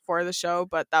won for the show,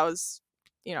 but that was,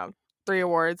 you know, 3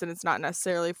 awards, and it's not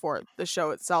necessarily for the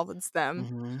show itself, it's them.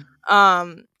 Hmm.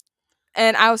 um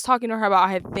and I was talking to her about,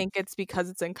 I think it's because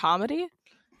it's in comedy.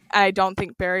 I don't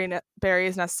think Barry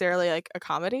is necessarily like a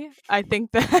comedy. I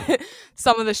think that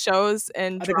some of the shows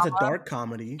and I think it's drama. a dark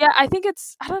comedy. Yeah, I think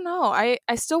it's, I don't know. I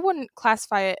still wouldn't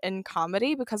classify it in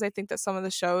comedy, because I think that some of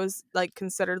the shows like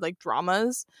considered like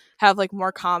dramas have like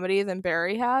more comedy than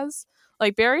Barry has.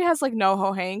 Like Barry has like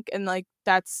NoHo Hank, and like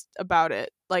that's about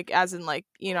it. Like as in like,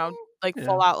 you know, like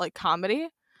full Yeah. out like comedy.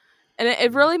 And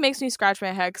it really makes me scratch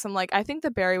my head, because I'm like, I think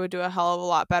that Barry would do a hell of a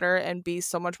lot better and be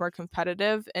so much more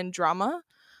competitive in drama.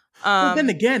 But then Um,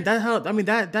 again, that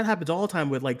happens all the time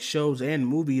with like shows and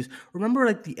movies. Remember,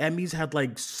 like the Emmys had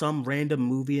like some random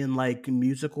movie in like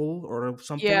musical or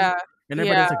something, yeah, and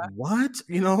everybody yeah. was like, "What?"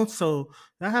 You know. So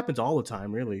that happens all the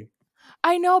time, really.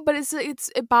 I know, but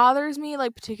it bothers me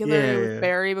like Yeah, particularly with yeah.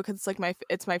 Barry, because it's like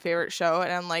it's my favorite show,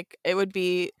 and I'm like it would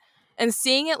be, and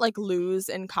seeing it like lose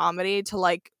in comedy to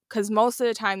like, because most of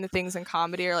the time the things in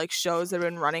comedy are like shows that have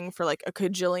been running for like a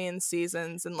cajillion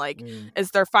seasons, and like Mm,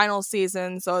 it's their final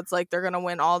season, so it's like they're gonna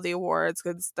win all the awards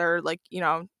because they're like, you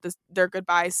know, their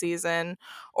goodbye season,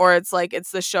 or it's like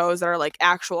it's the shows that are like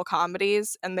actual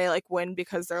comedies and they like win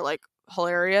because they're like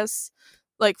hilarious,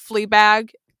 like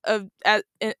Fleabag.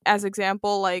 As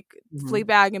example, like mhm,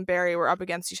 Fleabag and Barry were up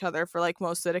against each other for like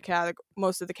most of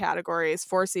the categories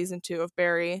for season 2 of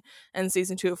Barry and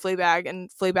season 2 of Fleabag, and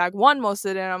Fleabag won most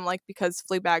of it. And I'm like, because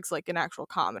Fleabag's like an actual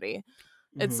comedy.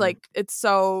 It's mhm. like it's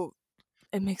so,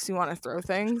 it makes me want to throw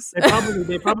things.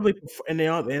 They probably prefer,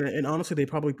 and honestly, they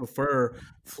probably prefer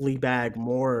Fleabag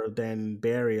more than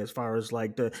Barry as far as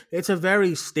like it's a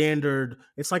very standard.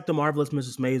 It's like the Marvelous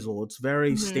Mrs. Maisel. It's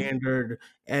very Hmm. standard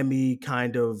Emmy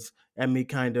kind of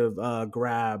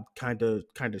grab kind of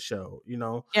show. You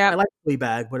know, Yeah, I like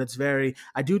Fleabag, but it's very.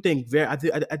 I do think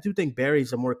I do think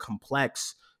Barry's a more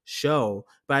complex show,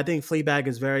 but I think Fleabag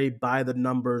is very by the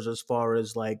numbers as far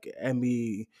as like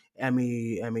Emmy,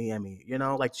 you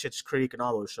know, like Schitt's Creek and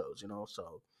all those shows, you know.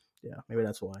 So yeah, maybe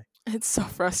that's why. it's so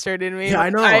frustrating me. Yeah, I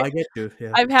know. I get you.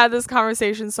 Yeah, I've had this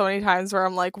conversation so many times where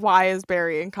I'm like, why is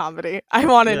Barry in comedy? I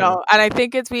want to yeah, know. And I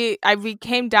think it's we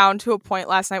came down to a point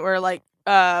last night where like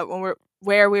when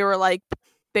we were like,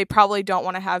 they probably don't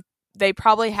want to have, they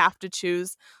probably have to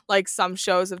choose like some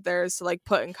shows of theirs to like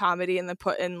put in comedy and then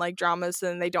put in like dramas, so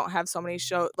then they don't have so many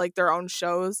show like their own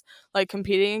shows like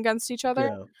competing against each other.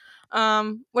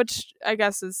 yeah. Which I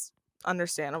guess is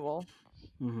understandable.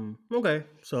 Okay,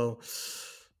 so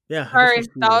yeah, this Sorry, was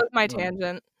that cool. was my No,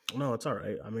 tangent. no, it's all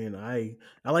right. I mean, I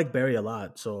like Barry a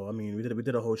lot. So I mean, we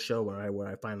did a whole show where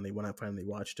I finally when I finally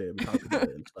watched it, we talked about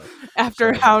it and stuff.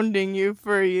 After So hounding you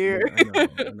for a year. yeah, I know,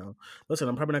 I know. Listen,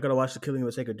 I'm probably not gonna watch The Killing of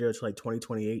a Sacred Deer till like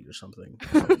 2028 or something.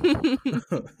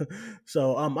 So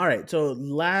so all right. So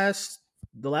the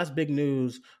last big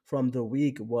news from the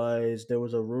week was there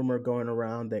was a rumor going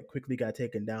around that quickly got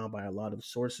taken down by a lot of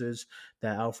sources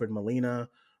that Alfred Molina,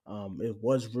 it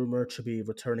was rumored to be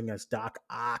returning as Doc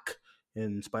Ock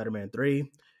in Spider-Man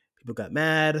 3. People got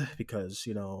mad because,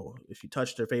 you know, if you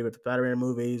touch their favorite Spider-Man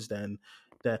movies, then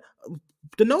that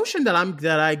the notion that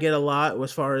I get a lot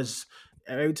as far as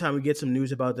every time we get some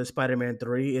news about the Spider-Man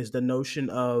 3 is the notion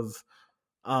of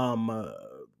um uh,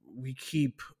 we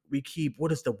keep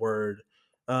what is the word,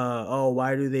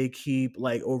 why do they keep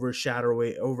like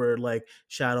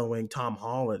shadowing Tom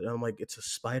Holland, and I'm like, it's a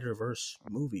Spider-Verse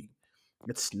movie.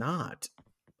 It's not.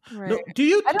 Right. No, do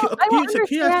you? I don't Can I don't can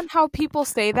you ask? understand how people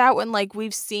say that when like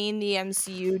we've seen the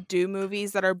MCU do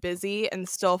movies that are busy and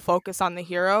still focus on the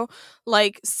hero.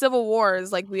 Like Civil War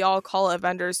is like we all call it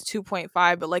Avengers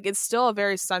 2.5, but like it's still a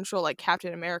very central like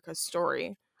Captain America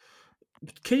story.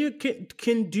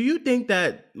 Can do you think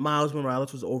that Miles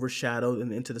Morales was overshadowed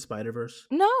in Into the Spider Verse?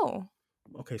 No.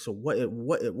 Okay, so what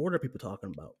are people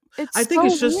talking about? I It's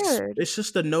think so weird. it's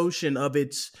just the notion of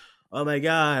it's, oh my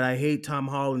god, I hate Tom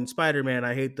Holland Spider Man.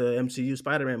 I hate the MCU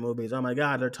Spider Man movies. Oh my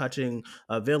god, they're touching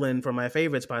a villain from my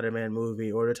favorite Spider Man movie,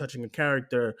 or they're touching a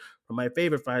character from my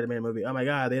favorite Spider Man movie. Oh my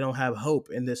god, they don't have hope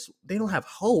in this. They don't have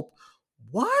hope.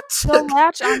 What? They'll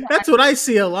latch on to That's what I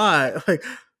see a lot. Like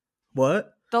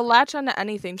what? they'll latch onto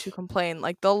anything to complain.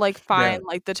 Like they'll like Yeah. find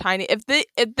like the tiny if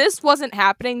this wasn't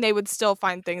happening, they would still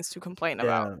find things to complain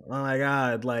about. Yeah. Oh my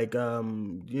god. Like,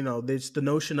 there's the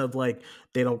notion of like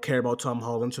they don't care about Tom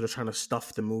Holland, so they're trying to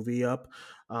stuff the movie up.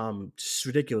 It's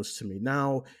ridiculous to me.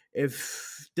 Now,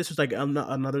 if this was like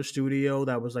another studio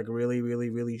that was like really, really,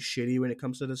 really shitty when it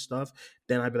comes to this stuff,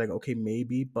 then I'd be like, okay,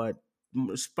 maybe. But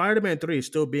Spider-Man 3 is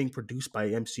still being produced by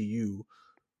MCU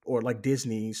or like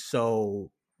Disney,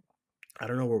 so I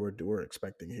don't know what we're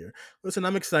expecting here. Listen,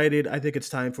 I'm excited. I think it's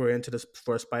time for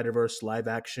a Spider Verse live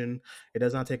action. It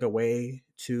does not take away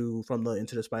from the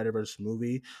Into the Spider Verse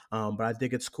movie, but I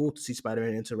think it's cool to see Spider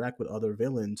Man interact with other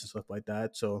villains and stuff like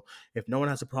that. So if no one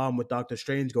has a problem with Doctor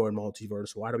Strange going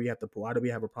multiverse, why do we have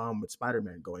a problem with Spider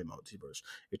Man going multiverse?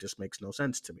 It just makes no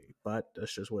sense to me. But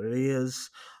that's just what it is.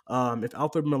 If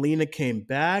Alfred Molina came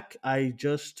back, I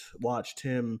just watched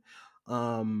him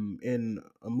in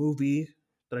a movie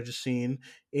that I just seen,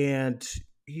 and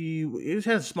he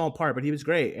had a small part, but he was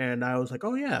great. And I was like,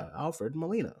 oh yeah, Alfred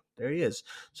Molina, there he is.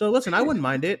 So listen, I wouldn't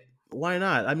mind it. Why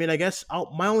not? I mean, I guess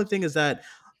my only thing is that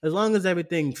as long as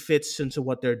everything fits into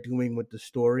what they're doing with the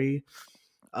story,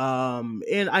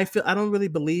 and I don't really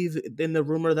believe in the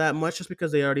rumor that much just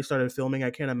because they already started filming.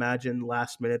 I can't imagine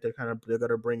last minute they're gonna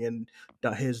bring in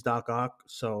his Doc Ock.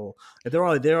 So if they're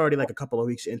already like a couple of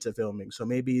weeks into filming, so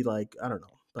maybe like I don't know.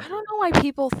 I But don't know why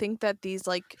people think that these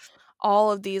like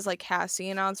all of these like casting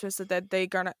announcements that they're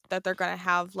gonna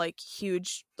have like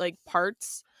huge like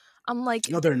parts. I'm like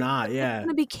no, they're not. it's Yeah.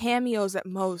 gonna be cameos at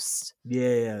most.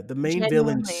 Yeah, the main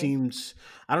villain Genuinely. seems.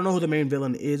 I don't know who the main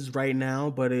villain is right now,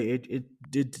 but it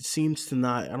seems to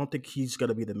not. I don't think he's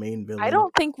gonna be the main I villain.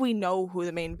 don't think we know who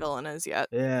the main villain is yet.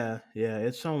 Yeah,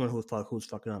 it's someone who's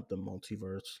fucking up the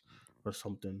multiverse or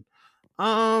something.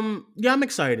 Yeah, I'm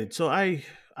excited. So I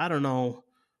don't know.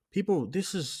 People,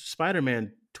 this is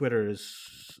Spider-Man Twitter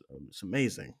is it's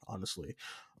amazing, honestly.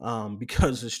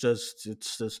 Because it's just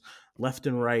left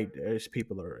and right as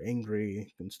people are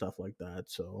angry and stuff like that.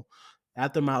 So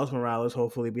after Miles Morales,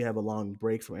 hopefully we have a long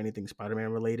break from anything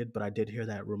Spider-Man related. But I did hear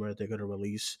that rumor that they're gonna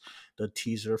release the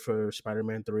teaser for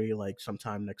Spider-Man 3 like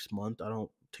sometime next month. I don't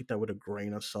take that with a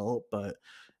grain of salt, but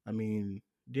I mean,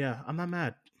 yeah, I'm not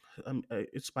mad.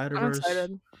 It's Spider I'm Verse.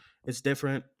 excited. It's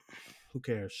different. Who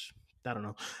cares? I don't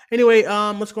know. Anyway,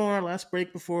 let's go on our last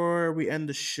break before we end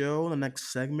the show. The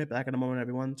next segment. Back in a moment,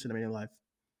 everyone. Cinemania Live.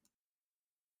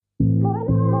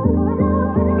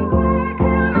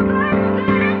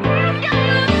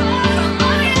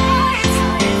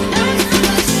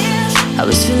 I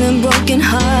was feeling broken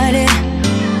hearted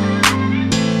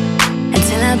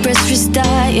until I pressed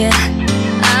restart, yeah.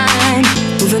 I'm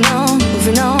moving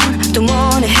on, don't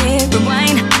wanna hit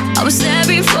rewind. I was there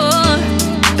before,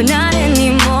 but not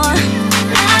anymore.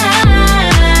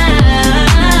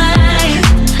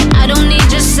 I don't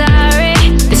need your sorry,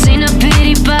 this ain't a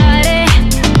pity party.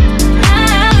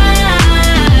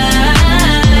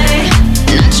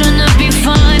 Not tryna be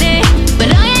funny, but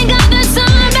I ain't got the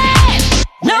time, babe.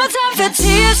 No time for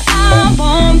tears, I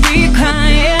won't be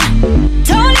crying.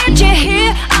 Don't need you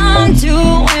here, I'm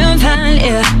doing fine,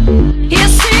 yeah. You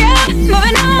see I'm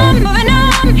moving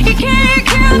on. You can't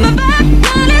kill my back,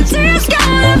 now the tears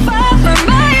gotta fall from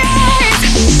my eyes.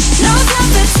 No time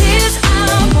for tears, I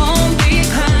won't be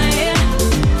crying.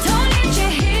 Don't need you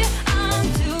here, I'm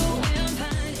doing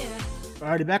fine, yeah.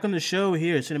 Alrighty, back on the show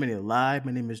here at Cinemania Live.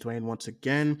 My name is Dwayne once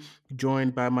again,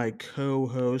 joined by my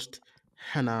co-host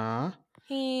Hannah.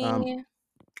 Hey.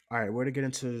 All right, we're going to get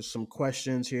into some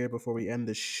questions here before we end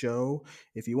the show.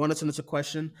 If you want to send us a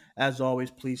question, as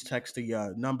always, please text the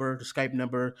Skype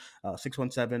number,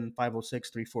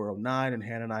 617-506-3409, and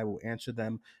Hannah and I will answer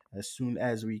them as soon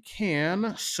as we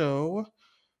can. So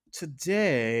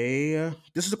today,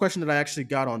 this is a question that I actually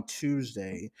got on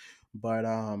Tuesday, but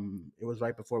it was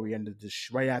right before we ended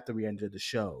right after we ended the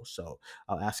show. So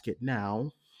I'll ask it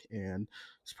now. And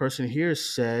this person here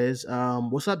says,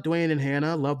 "What's up, Dwayne and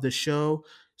Hannah? Love the show.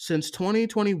 Since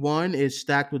 2021 is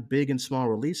stacked with big and small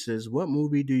releases, what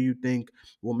movie do you think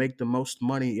will make the most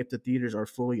money if the theaters are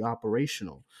fully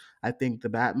operational? I think the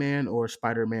Batman or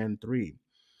Spider-Man 3.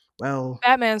 Well,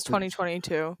 Batman's the,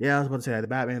 2022. yeah, I was about to say the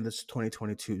Batman this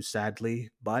 2022, sadly,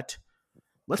 but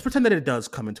let's pretend that it does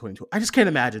come in 2022. I just can't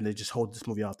imagine they just hold this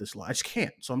movie out this long. I just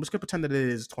can't. So I'm just gonna pretend that it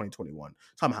is 2021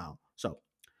 somehow. So,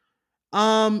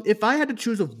 if I had to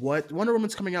choose of what Wonder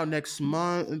Woman's coming out next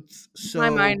month, My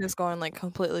so mind is going like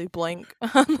completely blank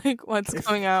on like what's if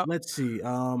coming out. let's see.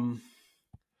 I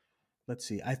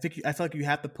feel like you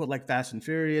have to put like Fast and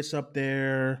Furious up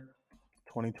there.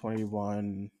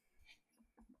 2021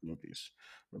 movies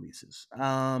releases.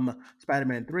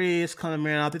 Spider-Man 3 is coming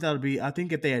man. I think that'll be I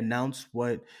think if they announce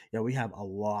what yeah, we have a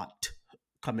lot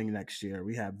coming next year.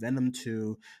 We have Venom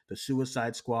 2, The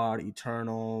Suicide Squad,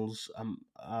 Eternals,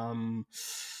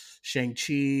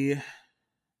 Shang-Chi,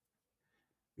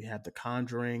 we have The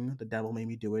Conjuring, The Devil Made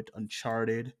Me Do It,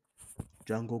 Uncharted,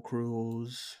 Jungle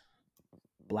Cruise,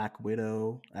 Black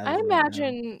Widow as I of right now.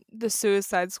 imagine the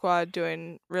Suicide Squad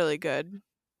doing really good.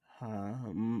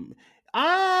 Um,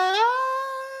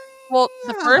 Well,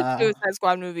 the first yeah. Suicide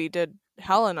Squad movie did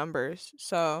hella numbers,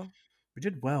 so We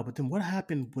did well, but then what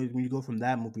happened when you go from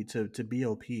that movie to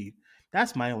BOP?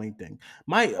 That's my only thing.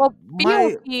 My well,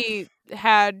 my BOP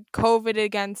had COVID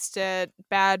against it,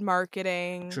 bad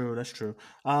marketing, true, that's true.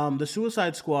 The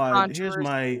Suicide Squad. Here's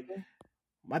controversy.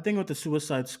 my thing with the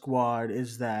Suicide Squad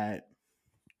is that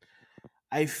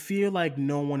I feel like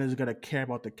no one is gonna care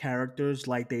about the characters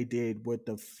like they did with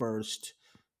the first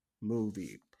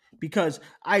movie because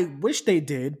I wish they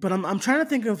did, but I'm trying to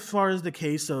think of as far as the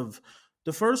case of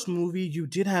the first movie. You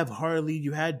did have Harley,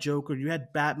 you had Joker, you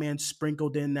had Batman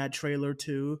sprinkled in that trailer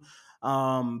too,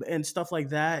 and stuff like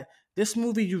that. This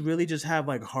movie, you really just have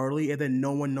like Harley, and then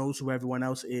no one knows who everyone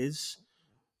else is.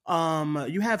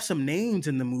 You have some names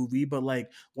in the movie, but like,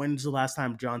 when's the last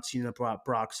time John Cena brought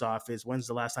box office? When's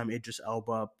the last time Idris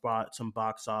Elba brought some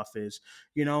box office?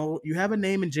 You know, you have a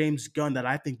name in James Gunn that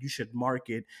I think you should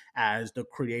market as the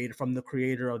creator from the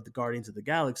creator of the Guardians of the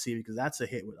Galaxy because that's a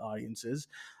hit with audiences.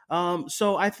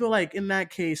 So I feel like in that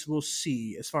case we'll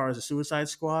see as far as the Suicide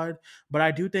Squad, but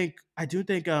I do think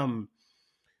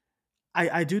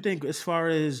as far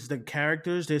as the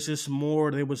characters,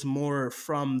 there was more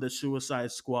from the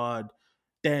Suicide Squad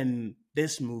than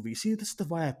this movie. See, this is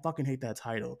why I fucking hate that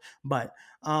title. But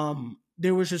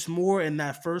there was just more in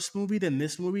that first movie than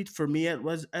this movie for me. It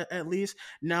was at least.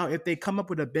 Now, if they come up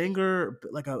with a banger,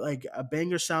 like a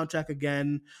banger soundtrack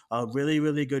again, a really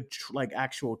really good like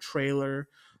actual trailer.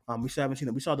 We still haven't seen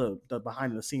it. We saw the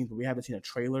behind the scenes, but we haven't seen a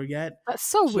trailer yet. That's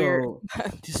so weird. So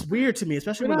just weird to me,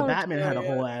 especially We when don't have a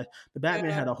trailer yet. The Batman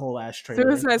Yeah. had a whole ass trailer.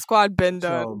 Suicide Squad been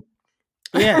done.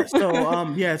 So yeah,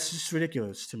 yeah, it's just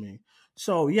ridiculous to me.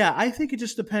 So yeah, I think it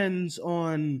just depends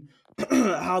on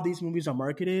how these movies are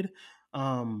marketed.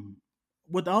 Um,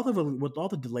 with all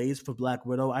the delays for Black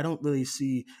Widow, I don't really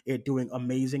see it doing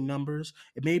amazing numbers.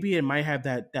 Maybe it might have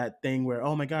that thing where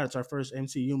oh my god, it's our first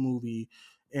MCU movie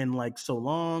in like so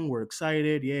long. We're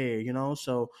excited, yay, you know.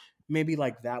 So maybe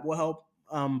like that will help.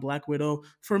 Black Widow.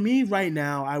 For me right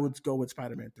now, I would go with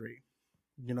Spider-Man 3.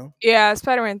 You know, Yeah,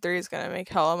 Spider-Man 3 is gonna make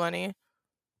hella money.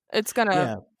 It's gonna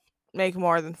yeah, make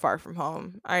more than Far From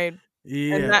Home. And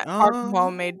yeah. that Far From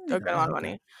Home made a good amount of Okay.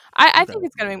 money. I Okay. think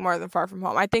it's gonna make more than Far From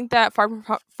Home. I think that Far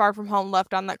From Home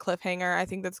left on that cliffhanger. I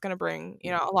think that's gonna bring,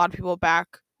 a lot of people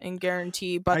back and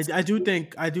guarantee butts. I do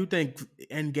think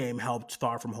Endgame helped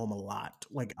Far From Home a lot,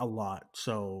 like a lot.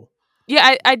 So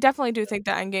Yeah, I definitely do think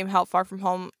that Endgame helped Far From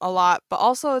Home a lot, but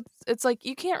also it's like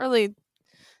you can't really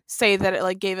say that it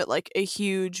like gave it like a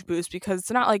huge boost because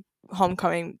it's not like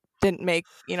Homecoming didn't make,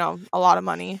 a lot of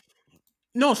money.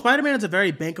 no, Spider Man is a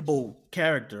very bankable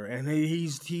character, and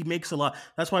he makes a lot.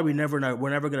 That's why we're never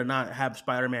gonna not have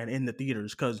Spider Man in the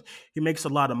theaters because he makes a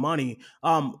lot of money.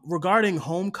 Regarding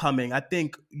Homecoming, I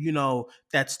think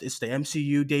it's the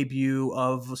MCU debut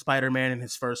of Spider Man in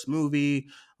his first movie,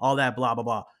 all that blah blah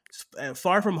blah.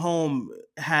 Far From Home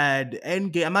had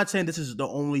Endgame. I'm not saying this is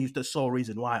the sole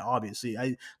reason why. Obviously,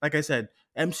 like I said,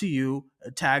 MCU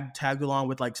tagged along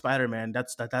with like Spider Man.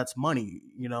 That's money,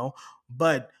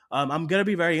 but I'm gonna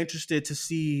be very interested to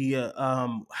see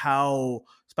how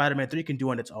Spider-Man 3 can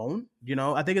do on its own.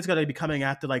 I think it's gonna be coming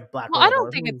after like Black Well, I Widow.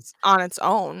 don't think it's on its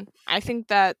own. I think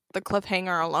that the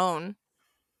cliffhanger alone.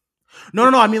 No.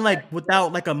 I mean like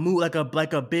without like a move, like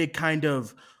a big kind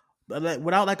of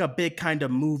without like a big kind of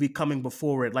movie coming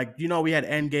before it. Like we had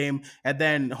Endgame and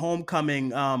then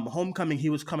Homecoming. Homecoming, he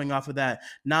was coming off of that,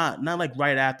 not like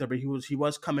right after, but he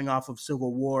was coming off of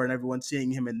Civil War and everyone seeing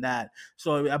him in that.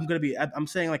 So I'm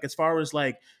saying like as far as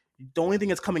like The only thing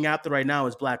that's coming after right now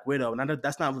is Black Widow, and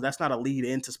that's not a lead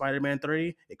into Spider-Man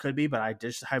 3. It could be, but I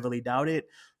just heavily doubt it.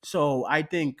 So I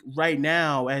think right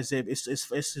now, as if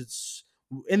it's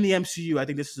in the MCU, I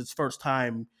think this is its first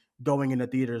time going into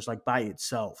theaters like by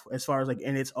itself, as far as like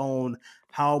in its own.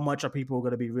 How much are people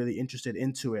going to be really interested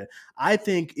into it? I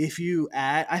think if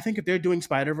they're doing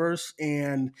Spider Verse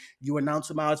and you announce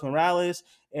Miles Morales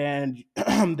and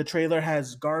the trailer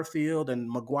has Garfield and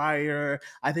Maguire,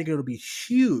 I think it'll be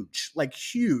huge, like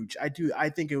huge. I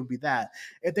think it would be that.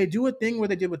 If they do a thing where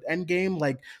they did with Endgame,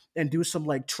 like, and do some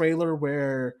like trailer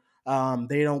where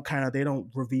they don't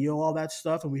reveal all that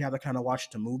stuff and we have to kind of watch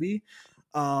the movie,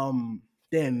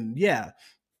 then yeah.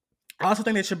 I also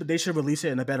think they should release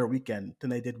it in a better weekend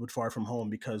than they did with Far From Home,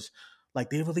 because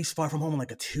like they released Far From Home on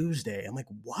like a Tuesday. I'm like,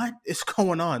 what is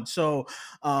going on? So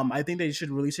I think they should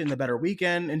release it in a better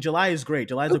weekend. And July is great.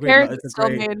 July is Who a great cares? month. It still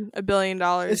made $1 billion.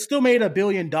 It still made $1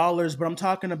 billion, but I'm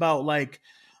talking about like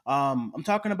I'm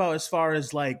talking about as far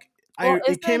as like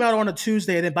it came out on a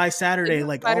Tuesday, and then by Saturday,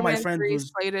 like all my Spider-Man friends 3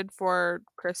 was slated for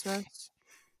Christmas.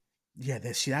 yeah,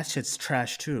 that shit's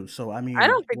trash too. So I mean, I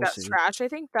don't think we'll that's see. trash. I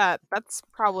think that's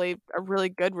probably a really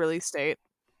good release date.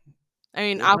 I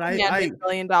mean, Yeah, but Aquaman made $1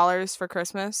 billion for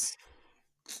Christmas,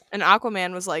 and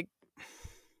Aquaman was like,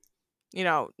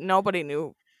 nobody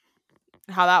knew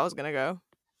how that was gonna go.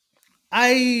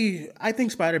 I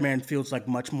think Spider-Man feels like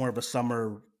much more of a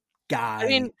summer guy. I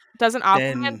mean, doesn't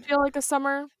Aquaman than feel like a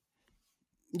summer?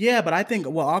 Yeah, but I think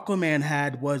what Aquaman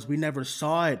had was we never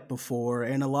saw it before,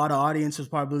 and a lot of audiences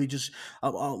probably just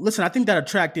listen. I think that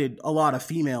attracted a lot of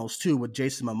females too with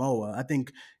Jason Momoa. I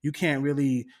think you can't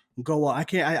really go. I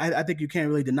think you can't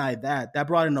really deny that. That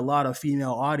brought in a lot of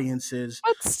female audiences.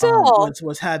 But still,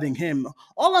 was having him.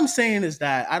 All I'm saying is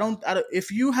that I don't.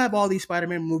 If you have all these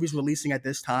Spider-Man movies releasing at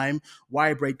this time,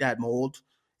 why break that mold?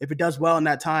 If it does well in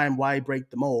that time, why break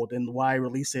the mold and why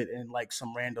release it in like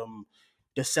some random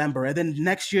December, and then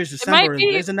next year's December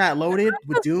isn't that loaded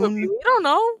with Dune? We don't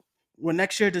know. Well,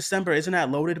 next year December isn't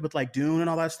that loaded with like Dune and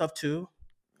all that stuff too?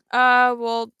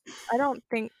 Well, I don't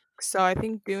think so. I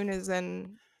think Dune is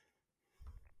in.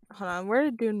 Hold on, where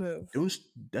did Dune move?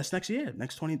 That's next year,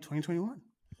 next 2021.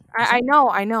 I know.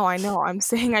 I'm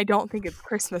saying I don't think it's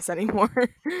Christmas anymore.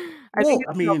 I think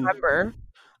it's November.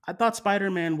 I thought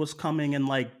Spider-Man was coming in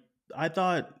like I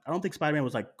don't think Spider-Man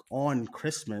was like on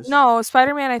Christmas. No,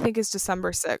 Spider-Man I think is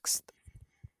December 6th.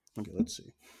 Okay, let's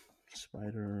see.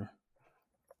 Spider-Man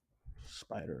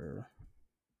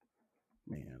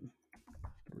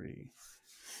 3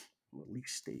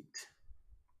 release date.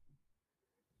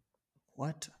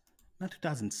 What? Not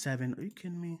 2007. Are you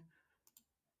kidding me?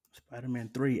 Spider-Man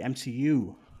 3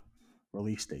 MCU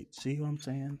release date. See what I'm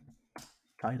saying?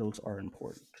 Titles are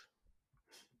important.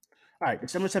 All right,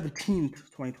 December 17th,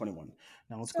 2021.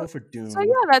 Now let's go for Dune. So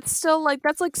yeah, that's still like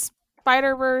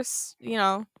Spider-Verse,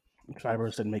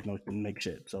 Spider-Verse didn't make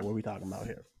shit. So what are we talking about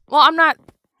here? Well, I'm not.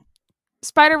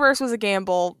 Spider-Verse was a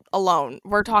gamble alone.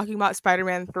 We're talking about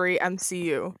Spider-Man 3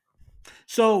 MCU.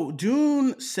 So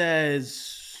Dune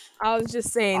says. I was just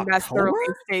saying October? That's the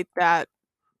release date that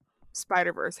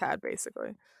Spider-Verse had,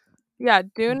 basically. Yeah,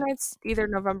 Dune. It's either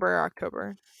November or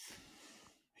October.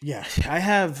 Yeah, I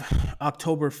have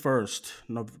October 1st,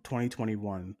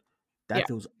 2021. That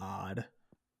feels odd.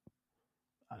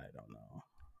 I don't know.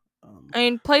 I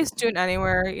mean, place Dune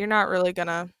anywhere. You're not really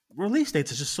gonna. Release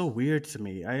dates is just so weird to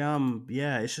me.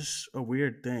 It's just a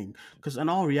weird thing because in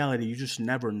all reality, you just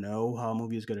never know how a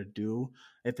movie is gonna do.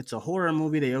 If it's a horror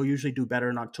movie, they usually do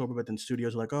better in October, but then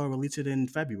studios are like, "Oh, release it in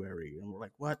February," and we're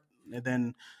like, "What?" And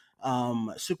then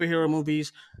superhero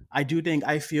movies, I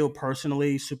feel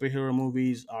personally superhero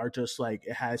movies are just like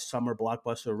it has summer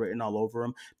blockbuster written all over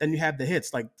them. Then you have the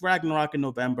hits like Ragnarok in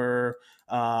November.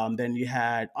 Then you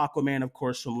had Aquaman, of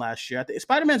course, from last year. I think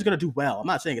Spider-Man's gonna do well. I'm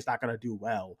not saying it's not gonna do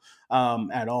well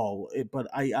at all, but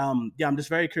I'm just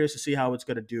very curious to see how it's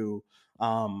gonna do.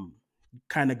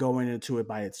 Kind of going into it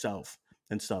by itself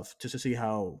and stuff, just to see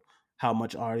how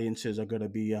much audiences are gonna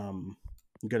be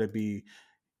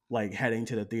like heading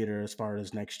to the theater as far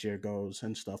as next year goes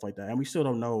and stuff like that. And we still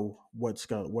don't know what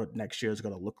next year is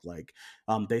going to look like.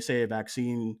 They say a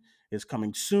vaccine is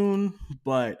coming soon,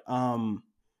 but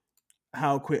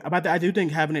how quick? I do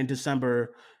think having it in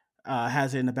December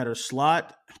has it in a better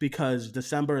slot because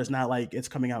December is not like it's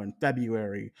coming out in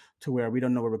February to where we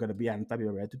don't know where we're going to be at in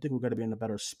February. I do think we're going to be in a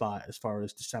better spot as far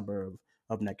as December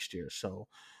of next year. So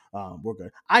we're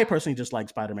good. I personally just like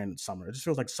Spider-Man in summer. It just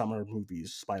feels like summer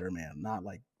movies, Spider-Man, not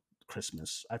like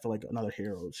Christmas. I feel like another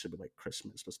hero should be like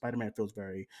Christmas, but Spider-Man feels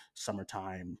very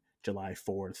summertime, July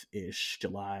 4th ish,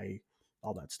 July,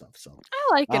 all that stuff. So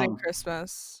I like it in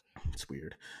Christmas. It's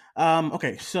weird.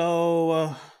 Okay,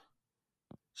 so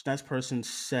next person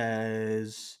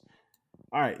says,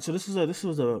 all right. So this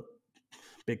was a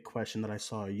big question that I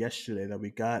saw yesterday that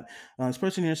we got. This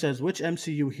person here says, which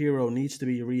MCU hero needs to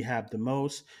be rehabbed the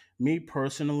most? Me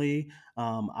personally,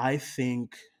 I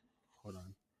think. Hold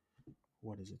on.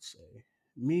 What does it say?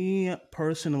 Me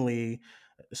personally,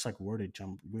 it's like worded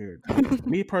jump weird.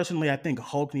 Me personally, I think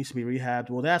Hulk needs to be rehabbed.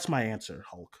 Well, that's my answer.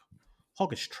 Hulk.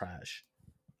 Hulk is trash.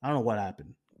 I don't know what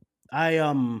happened. I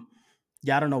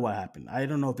Yeah, I don't know what happened. I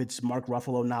don't know if it's Mark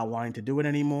Ruffalo not wanting to do it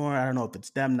anymore. I don't know if it's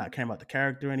them not caring about the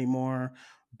character anymore.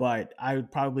 But I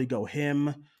would probably go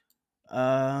him.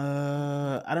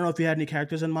 I don't know if you had any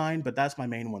characters in mind, but that's my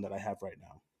main one that I have right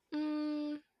now.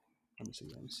 Mm, Let me see.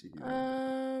 Let me see.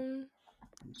 um,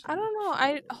 Let me I see. don't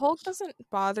know. Hulk doesn't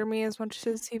bother me as much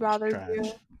as he bothers Trash.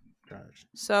 you, Trash.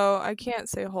 so I can't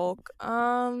say Hulk.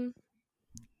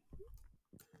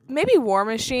 Maybe War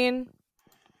Machine.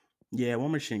 Yeah, War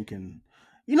Machine can.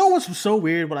 You know what's so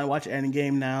weird when I watch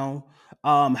Endgame now?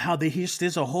 How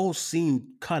there's a whole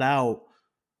scene cut out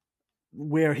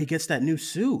where he gets that new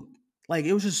suit. Like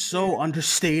it was just so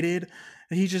understated.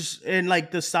 And he just and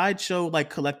like the sideshow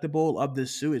like collectible of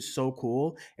this suit is so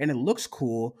cool and it looks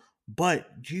cool, but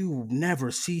you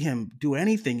never see him do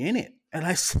anything in it. And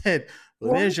I said, well,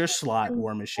 War there's your Machine's slot, been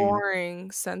War Machine.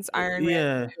 boring since Iron Man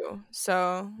Yeah, 2,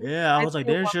 so yeah. I I'd was like,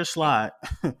 say War there's your Machine. slot.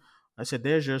 I said,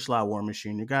 there's your slot, War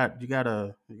Machine. You got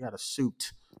a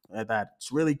suit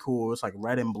that's really cool. It's like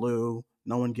red and blue.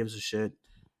 No one gives a shit.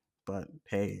 But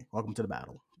hey, welcome to the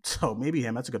battle. So maybe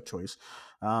him. That's a good choice.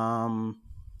 Um,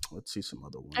 let's see some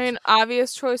other I ones. mean,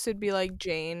 obvious choice would be like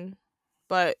Jane,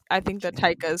 but I think that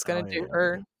Jane. Taika is Oh gonna yeah.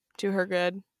 do her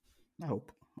good. I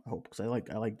hope. I hope because I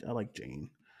like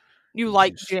Jane. You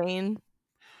like She's Jane?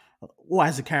 well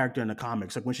as a character in the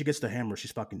comics. Like when she gets the hammer,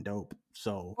 she's fucking dope.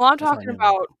 So Well, I'm that's what I talking mean.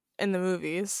 Like, about in the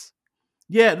movies.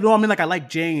 yeah, no, I mean like I like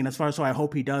Jane as far as so I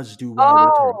hope he does do well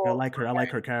with her. I Oh, like her. I like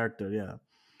her character. Yeah.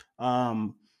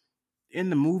 Um, in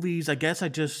the movies, I guess I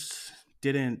just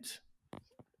didn't.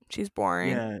 she's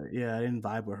boring. Yeah, I didn't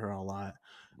vibe with her a lot.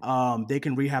 They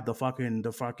can rehab the fucking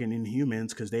Inhumans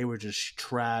because they were just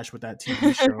trash with that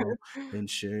TV show and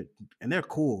shit, and they're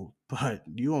cool, but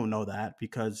you don't know that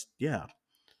because yeah.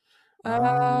 Um,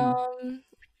 um,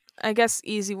 I guess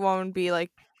easy one would be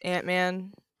like Ant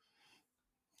Man.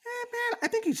 Man, I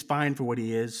think he's fine for what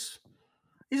he is.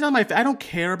 He's not my. I don't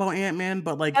care about Ant Man,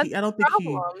 but like That's he, I don't the think he.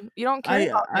 problem. You don't care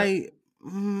about him. I.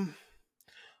 Mm,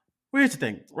 well, here's the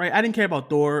thing, right? I didn't care about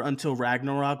Thor until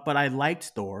Ragnarok, but I liked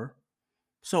Thor,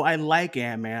 so I like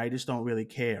Ant Man. I just don't really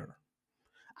care.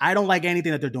 I don't like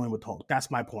anything that they're doing with Hulk. That's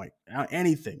my point.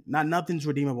 Anything, nothing's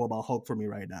redeemable about Hulk for me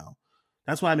right now.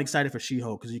 That's why I'm excited for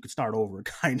She-Hulk because you could start over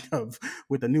kind of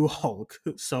with a new Hulk.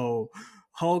 So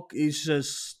Hulk is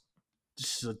just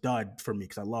a dud for me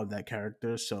because I love that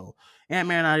character. So Ant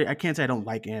Man, I can't say I don't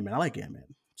like Ant Man. I like Ant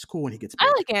Man. It's cool when he gets I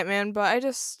big. like Ant Man, but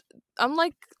I'm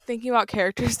like thinking about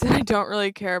characters that I don't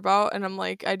really care about, and I'm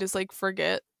like I just like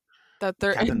forget that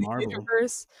they're in Captain the Marvel,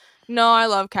 universe. No, I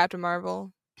love Captain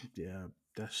Marvel. yeah,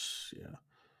 that's yeah.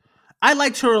 I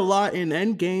liked her a lot in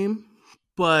Endgame,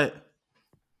 but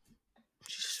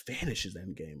she just vanishes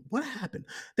Endgame. What happened?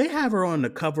 They have her on the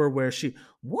cover where she.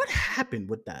 What happened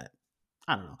with that?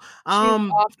 I don't know.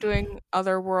 She's off doing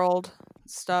otherworld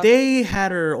stuff. They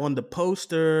had her on the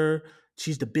poster.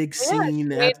 She's the big Yeah, scene she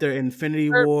made after Infinity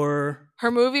her War.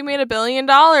 her movie made $1 billion.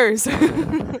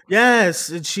 Yes,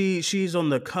 and she's on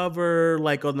the cover,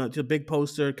 like on the big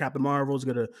poster. Captain Marvel's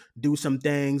gonna do some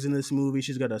things in this movie.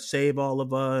 She's gonna save all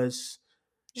of us.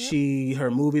 Yep.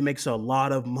 Her movie makes a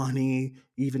lot of money,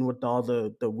 even with all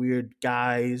the weird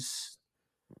guys.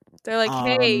 They're like,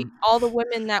 hey, Um, all the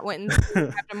women that went and seen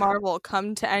Captain Marvel,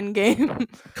 come to Endgame.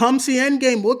 Come see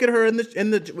Endgame. Look at her in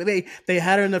the they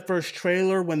had her in the first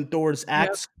trailer when Thor's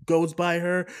Yep. axe goes by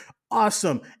her.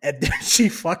 Awesome. And then she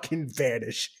fucking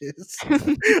vanishes.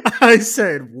 I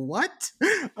said, "What?"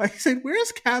 I said,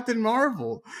 "Where's Captain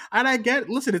Marvel?" And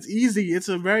listen, it's easy. It's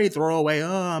a very throwaway,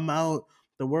 "Oh, I'm out.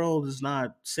 The world is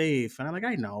not safe." And I'm like,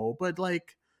 "I know, but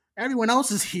like everyone else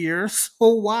is here, so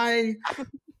why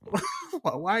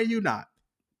why are you not?"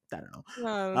 I don't know. I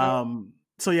don't know.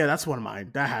 So yeah, that's one of mine.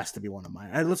 That has to be one of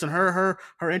mine. And listen, her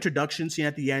introduction scene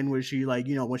at the end where she like,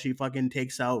 when she fucking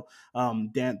takes out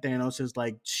Thanos'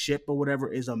 like ship or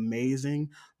whatever is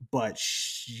amazing. But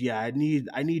yeah, I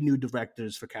need new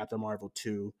directors for Captain Marvel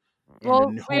 2 and Well,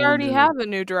 a we whole already new. have a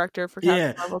new director for Captain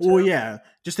Yeah, Marvel well, 2. yeah.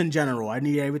 Just in general, I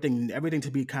need everything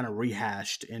to be kind of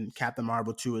rehashed in Captain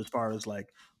Marvel 2 as far as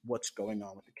like what's going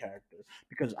on with the character.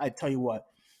 Because I tell you what,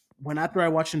 when after I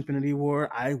watched Infinity War,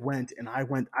 I went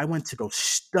to go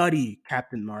study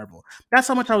Captain Marvel. That's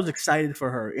how much I was excited for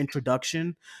her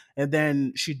introduction. And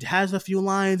then she has a few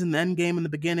lines in the end game in the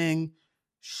beginning.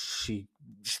 She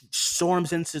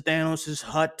storms into Thanos'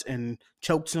 hut and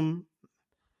chokes him,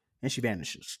 and she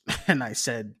vanishes. And I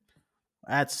said,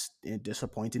 that's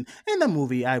disappointing. In the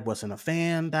movie, I wasn't a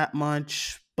fan that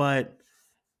much, but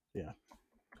yeah.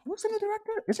 Who's in the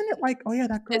director? Isn't it like, oh yeah,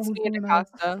 that girl It's who's Nia doing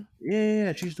DaCosta.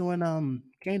 yeah, she's doing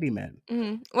Candyman.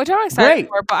 Which I'm excited Great.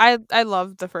 for, but I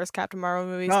love the first Captain Marvel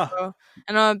movies, Ah, so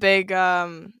and I'm a big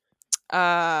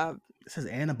uh it says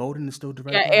Anna Boden is still yeah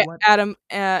directing. What?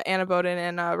 Anna Boden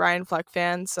and Ryan Fleck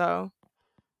fan. So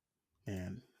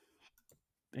Man,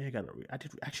 I gotta. I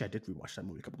did rewatch that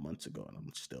movie a couple months ago, and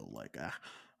I'm still like, I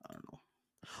don't know.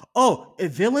 Oh,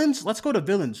 villains. Let's go to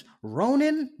villains.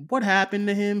 Ronan. What happened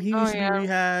to him? He oh needs to be yeah,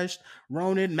 rehashed.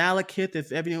 Ronan, Malekith.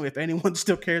 If anyone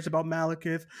still cares about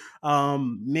Malekith,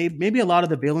 maybe a lot of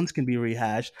the villains can be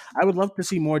rehashed. I would love to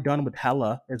see more done with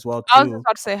Hela as well I was just too.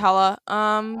 about to say Hella.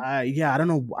 Yeah, I don't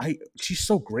know why she's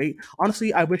so great.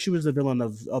 Honestly, I wish she was the villain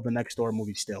of the next door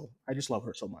movie still. I just love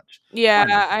her so much. Yeah, I don't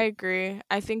know. I agree.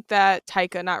 I think that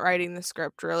Taika not writing the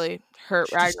script really hurt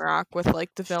She just Ragnarok with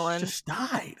like the she villain. just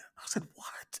died. I said, what?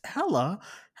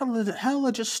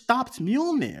 Hella just stopped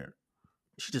Mjolnir.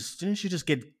 Didn't she just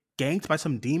get ganked by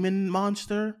some demon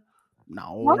monster?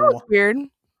 Well, that was No. weird.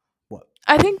 What?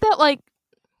 I think that like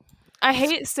I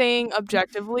hate saying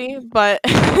objectively, but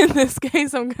in this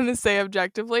case I'm gonna say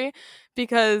objectively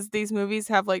because these movies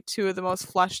have like two of the most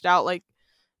fleshed out like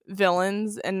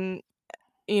villains and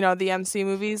the MC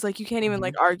movies, like you can't even Hmm.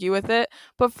 like argue with it.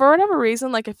 But for whatever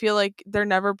reason, like I feel like they're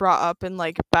never brought up in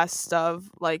like best of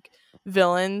like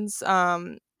villains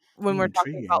when we're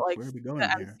talking about Intriguing. like Where are we going the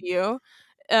here? MCU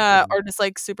Okay. or just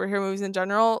like superhero movies in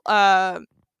general.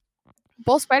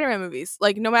 Both Spider-Man movies,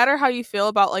 like no matter how you feel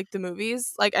about like the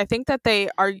movies, like I think that they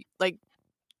are like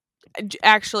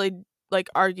actually like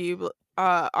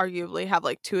arguably have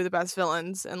like two of the best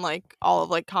villains in like all of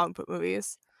like comic book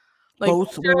movies. Like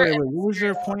Both. Wait, Vulture wait, and wait. What was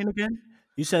your Mysterio. point again?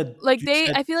 You said Like you they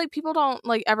said I feel like people don't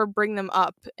like ever bring them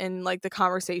up in like the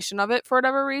conversation of it for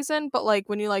whatever reason, but like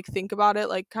when you like think about it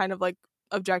like kind of like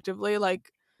objectively,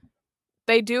 like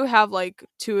they do have like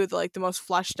two of the, like the most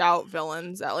fleshed out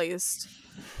villains at least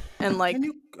in like Can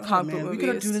you? Oh comic book man, we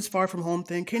gotta do movies. this far from home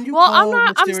thing. Can you Well, call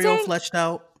I'm Mysterio saying fleshed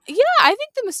out? yeah, I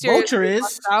think the Mysterio is Vulture pretty is.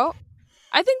 fleshed out.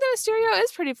 I think the Mysterio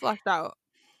is pretty fleshed out.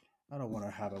 I don't want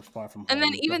to have a far from And then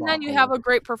home even then you have debacle. a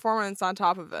great performance on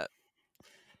top of it.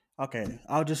 Okay,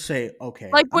 I'll just say okay.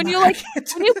 Like I'm when not. you I like can't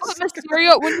do when you this.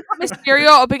 put Mysterio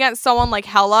up against someone like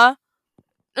Hella,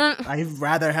 I'd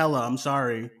rather Hella. I'm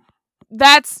sorry.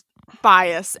 that's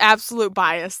bias, absolute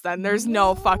bias. Then there's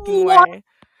no fucking What? way.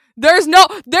 There is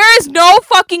no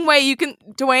fucking way you can,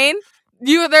 Dwayne.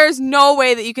 There's no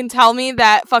way that you can tell me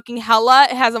that fucking Hella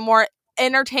has a more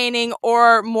entertaining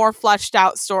or more fleshed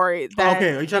out story than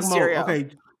Okay, are you talking about Mysterio.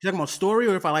 you talking about story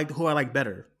or if I like who I like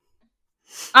better?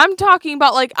 I'm talking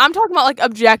about like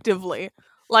objectively.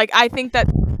 Like I think that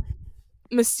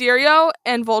Mysterio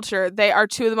and Vulture, they are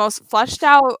two of the most fleshed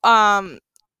out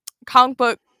comic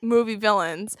book movie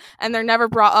villains, and they're never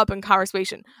brought up in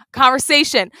conversation,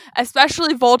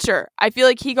 especially Vulture. I feel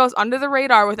like he goes under the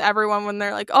radar with everyone when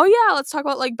they're like, oh yeah, let's talk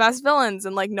about like best villains,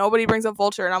 and like nobody brings up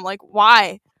Vulture, and I'm like,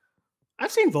 why?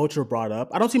 I've seen Vulture brought up.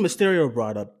 I don't see Mysterio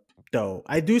brought up though.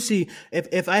 I do see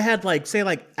if I had like say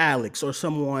like Alex or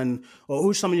someone or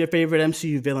who's some of your favorite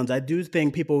MCU villains, I do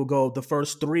think people would go the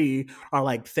first three are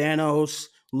like Thanos,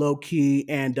 Loki,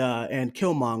 and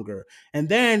Killmonger. And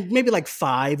then maybe like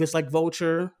five is like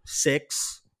Vulture,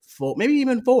 six, four, maybe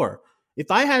even four. If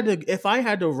I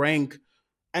had to rank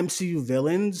MCU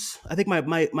villains, I think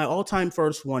my all time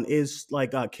first one is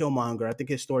like Killmonger. I think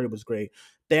his story was great.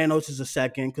 Thanos is a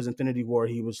second because Infinity War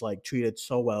he was like treated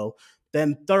so well.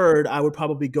 Then third, I would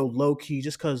probably go Loki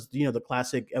just because the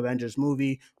classic Avengers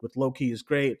movie with Loki is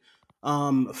great.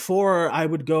 Four, I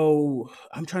would go.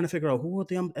 I'm trying to figure out who are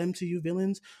the MCU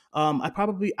villains.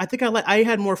 I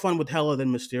had more fun with Hela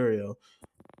than Mysterio.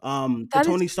 The That is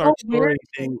Tony so Stark weird. story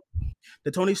thing,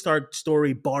 the Tony Stark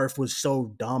story barf was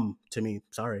so dumb to me.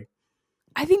 Sorry.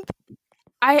 I think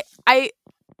I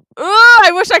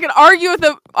I wish I could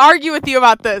argue with you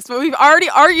about this, but we've already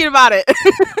argued about it.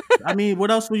 I mean,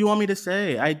 what else would you want me to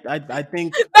say? I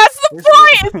think That's the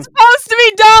point. It's supposed to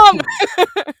be dumb.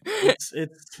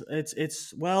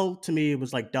 it's well to me it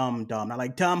was like dumb, not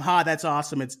like dumb. Ha, that's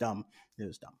awesome. It's dumb. It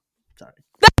was dumb. Sorry.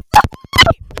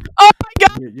 Oh my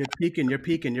god. You're peeking your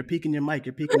mic.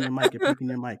 You're peeking your mic. You're peeking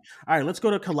your mic. All right, let's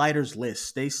go to Collider's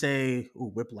list. They say,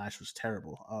 "Ooh, Whiplash was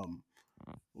terrible."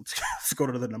 Let's go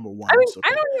to the number I ones. mean, Okay.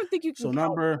 I don't even think you can So count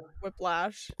number.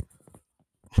 Whiplash.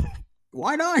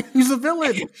 Why not? He's a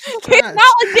villain. He's He's trash.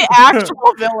 not like the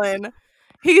actual villain.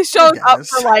 He shows up guess.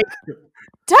 for like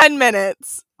 10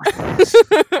 minutes.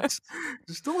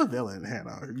 He's still a villain,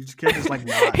 Hannah. You just can't just like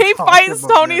not. He talk fights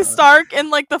about Tony that. Stark in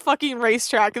like the fucking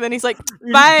racetrack, and then he's like,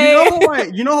 You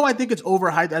 "Bye." you know who I think it's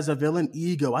overhyped as a villain?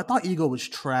 Ego. I thought Ego was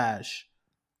trash.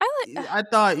 I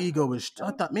thought Ego was.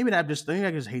 I thought maybe I just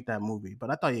hate that movie,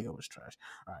 but I thought Ego was trash.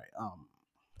 All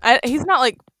right. He's not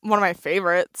like one of my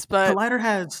favorites, but Collider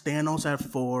has Thanos at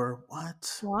 4.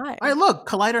 What? why? All right, look.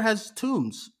 Collider has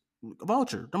Tombs.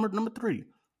 Vulture number 3.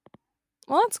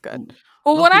 Well, that's good.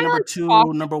 Well, Loki, when I number like 2, talk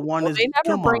to number 1 people, is they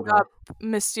never bring Killmonger. up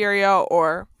Mysterio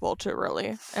or Vulture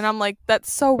really, and I'm like,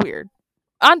 that's so weird.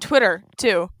 On Twitter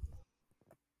too.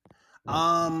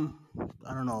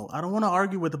 I don't know. I don't want to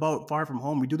argue about Far From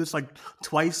Home. We do this like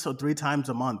twice or 3 times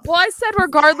a month. Well, I said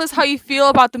regardless how you feel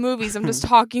about the movies, I'm just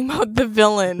talking about the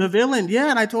villain. The villain, yeah,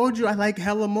 and I told you I like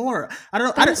hella more.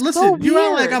 Listen. So you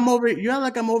act like weird. I'm over. You act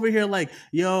like I'm over here. Like,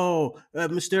 yo,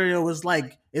 Mysterio was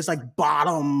like it's like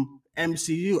bottom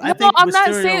MCU. I think I'm not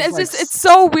Mysterio saying was it's like, just it's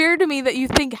so weird to me that you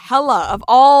think Hella of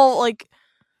all like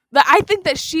that. I think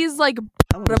that she's like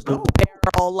Hella was dope.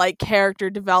 barrel, like character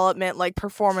development, like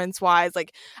performance wise.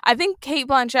 Like I think Kate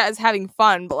Blanchett is having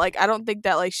fun, but like I don't think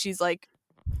that like she's like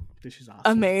I think she's awesome.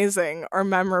 amazing or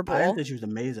memorable. I didn't think she was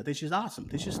amazing. I think she's awesome.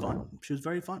 I think she's fun. She was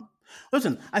very fun.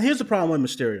 Listen, here's the problem with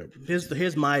Mysterio.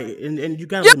 Here's my and you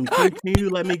guys can you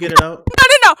let me get it out?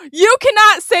 No. You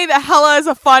cannot say that Hella is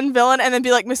a fun villain and then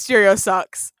be like Mysterio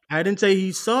sucks. I didn't say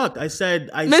he sucked. I said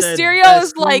Mysterio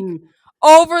is like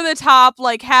over the top,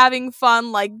 like having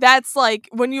fun. Like that's like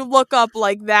when you look up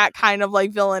like that kind of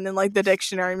like villain in like the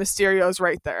dictionary, Mysterio's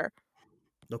right there.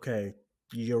 Okay,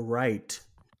 you're right.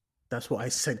 That's what I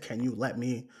said. Can you let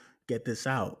me get this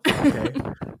out? Okay.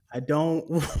 I don't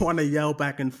want to yell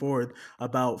back and forth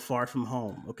about Far From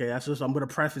Home. Okay, that's just I'm going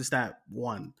to preface that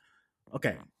one.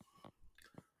 Okay.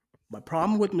 My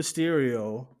problem with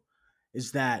Mysterio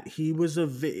is that he was a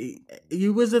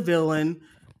villain.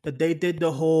 That they did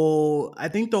the whole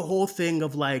thing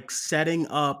of like setting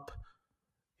up.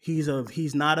 He's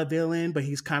not a villain, but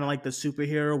he's kind of like the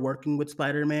superhero working with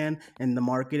Spider-Man and the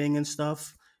marketing and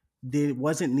stuff. It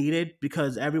wasn't needed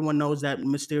because everyone knows that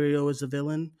Mysterio is a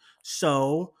villain.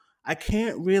 So I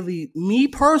can't really, me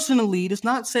personally, it's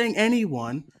not saying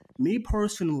anyone, me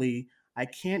personally, I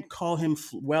can't call him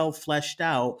well fleshed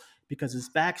out because his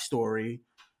backstory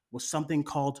was something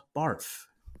called barf.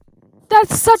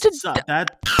 That's such a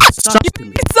that sucks to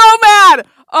me. So mad.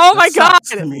 Oh my god.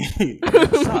 To me.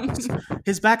 It sucks.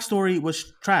 His backstory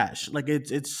was trash. Like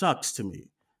it sucks to me.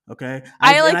 Okay,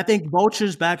 and I think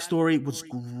Vulture's backstory was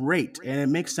great, and it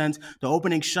makes sense. The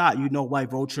opening shot, you know why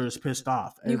Vulture is pissed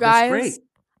off. You guys, that's great.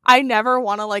 I never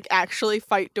want to like actually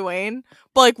fight Dwayne,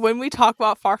 but like when we talk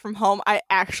about Far From Home, I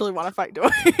actually want to fight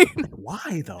Dwayne.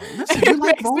 Why though? Listen, you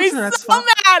like Vulture? That's so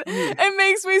mad. It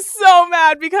makes me so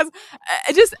mad because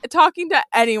just talking to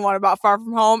anyone about Far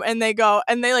From Home, and they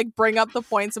like bring up the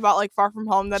points about like Far From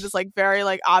Home that is like very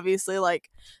like obviously like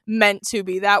meant to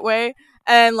be that way.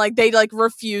 And like they like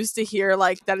refuse to hear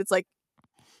like that it's like,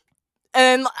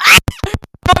 and oh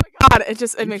my god,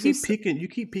 it makes me peeking. You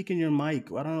keep peeking your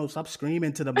mic. I don't know. Stop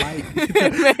screaming to the mic.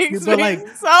 It makes me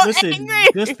so angry.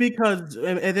 Just because,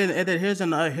 and then here's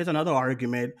another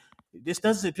argument. Just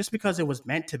because it was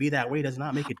meant to be that way does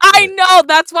not make it good. I know,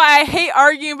 that's why I hate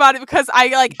arguing about it because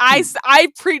I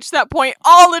preach that point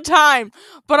all the time.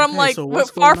 But I'm like, so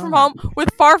with Far From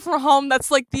Home,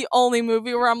 that's like the only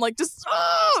movie where I'm like just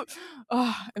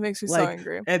it makes me so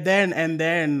angry. And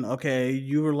then okay,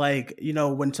 you were like, you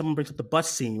know, when someone brings up the bus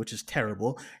scene, which is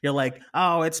terrible, you're like,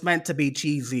 oh, it's meant to be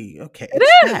cheesy. Okay,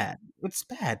 it's bad. It's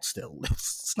bad still.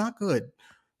 It's not good.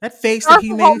 That face that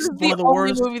he makes is one of the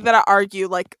worst. Movie that I argue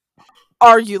like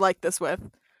this with.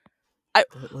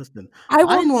 Listen, I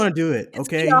didn't want to do it.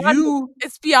 Okay,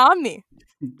 it's beyond me.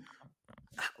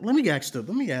 Let me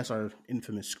ask our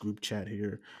infamous group chat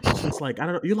here. Since like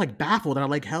you're like baffled. I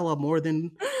like Hella more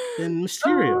than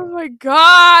Mysterio. Oh my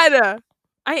god,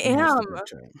 I am.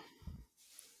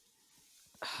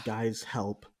 Guys,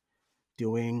 help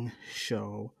doing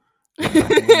show.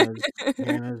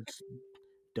 Hannah's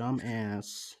dumb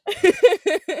ass.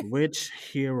 Which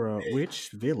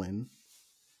villain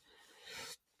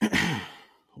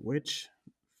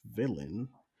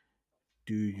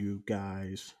do you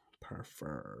guys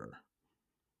prefer?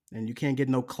 And you can't get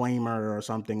no claimer or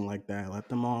something like that. Let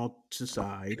them all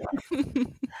decide.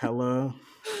 Hella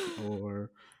or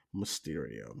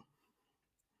Mysterio.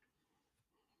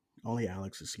 Only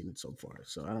Alex has seen it so far,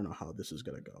 so I don't know how this is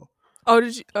gonna go. Oh,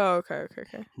 did you? Oh, okay.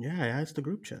 Yeah, it's the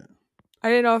group chat. I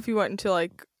didn't know if you went into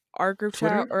like our group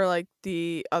Twitter? chat or like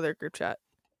the other group chat.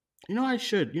 You know, I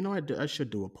should. You know, I should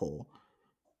do a poll.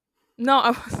 No, I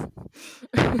was.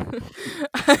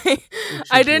 I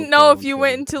should do didn't a know poll if on you Twitter.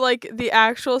 went into like the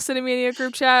actual Cinemania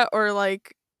group chat or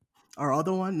like. Our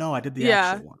other one? No, I did the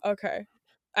Yeah. actual one. Okay.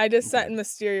 I just Okay. sent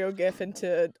Mysterio GIF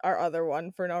into our other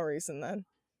one for no reason. Then.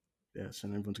 Yes,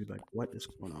 and everyone's gonna be like, "What is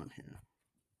going on here?"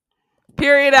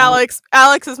 Period. Alex-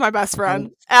 Alex is my best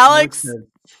friend. Alex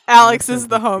is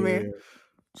the homie.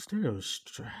 Mysterio's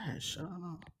trash. I don't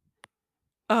know.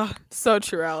 Oh, so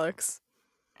true, Alex.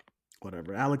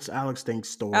 Whatever. Alex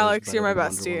thinks Thor. Alex, is you're better my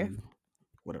than Wonder bestie. Woman.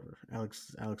 Whatever.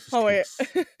 Alex's Oh wait,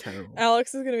 take's terrible.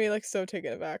 Alex is gonna be like so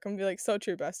taken aback. I'm gonna be like, so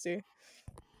true, bestie.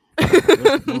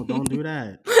 Listen, don't do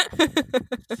that.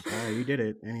 Sorry, you did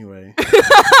it anyway.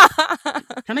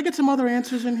 Can I get some other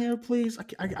answers in here, please?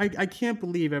 I can't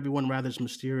believe everyone rathers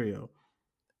Mysterio. You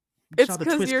It's saw the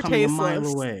 'cause twist you're coming a mile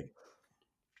tasteless. away.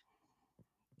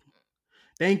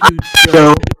 Thank you,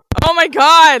 Joe. Oh my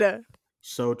god.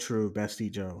 So true,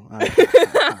 bestie Joe.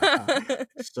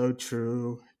 So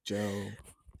true, Joe.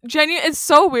 Genuine, it's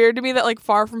so weird to me that like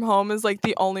Far From Home is like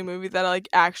the only movie that I like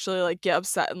actually like get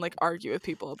upset and like argue with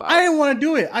people about. I didn't want to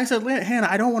do it. I said, Hannah,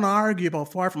 I don't want to argue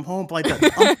about Far From Home for like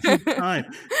the umpteenth time.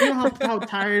 You know how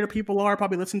tired people are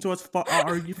probably listening to us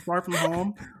argue Far From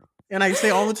Home? And I say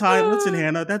all the time, listen,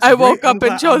 Hannah, that's I great. woke up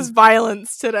and chose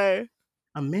violence today.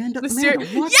 Amanda, what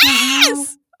Yes! the hell?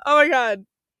 Oh my god.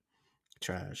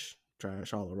 Trash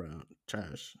all around.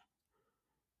 Trash.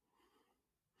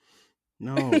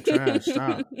 No, trash,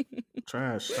 stop.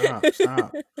 Trash,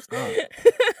 stop.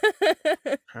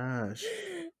 Trash.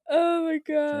 Oh my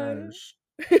god.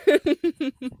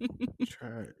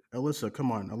 Trash. Alyssa,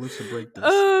 come on. Alyssa, break this.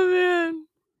 Oh man.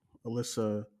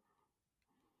 Alyssa,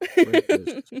 break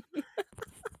this.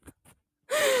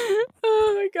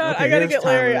 Oh my god. Okay, I gotta here's get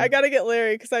Larry. Tyler. I gotta get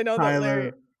Larry because I know that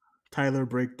Larry. Tyler,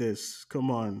 break this. Come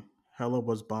on. Hella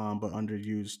was bomb, but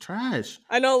underused. Trash.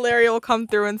 I know Larry will come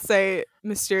through and say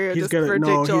Mysterio just for Jake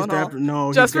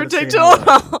Gyllenhaal. Just for Jake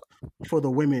Gyllenhaal. For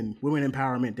the women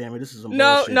empowerment. Damn it, this is some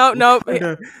No.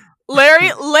 bullshit.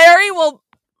 Larry will.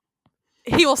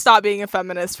 He will stop being a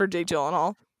feminist for Jake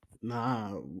Gyllenhaal.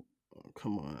 Nah,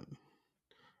 come on,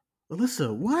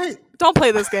 Alyssa. What? Don't play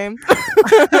this game.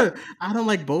 I don't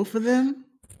like both of them.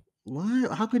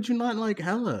 What? How could you not like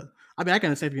Hella? I mean, I can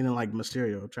understand if you didn't like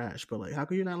Mysterio, trash, but like, how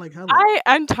could you not like Hella?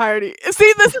 I'm tired.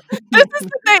 See, this is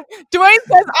the thing. Dwayne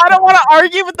says I don't want to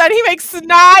argue, but then he makes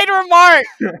snide remarks.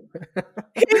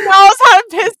 He knows how to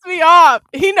piss me off.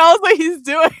 He knows what he's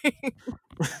doing.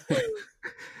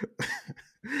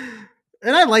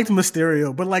 And I liked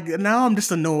Mysterio, but like now I'm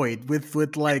just annoyed with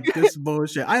like this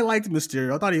bullshit. I liked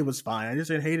Mysterio. I thought he was fine. I just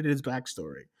hated his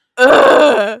backstory.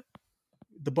 Ugh.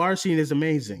 The bar scene is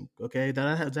amazing. Okay,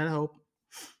 does that help?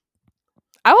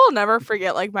 I will never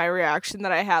forget like my reaction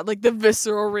that I had, like the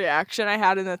visceral reaction I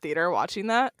had in the theater watching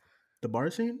that. The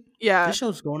bar scene? Yeah. This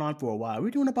show's going on for a while. Are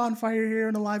we doing a bonfire here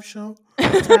in a live show?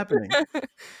 What's happening?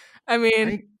 I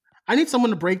mean, I need someone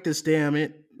to break this, damn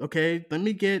it. Okay, let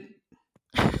me get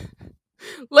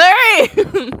Larry.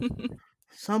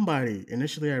 somebody.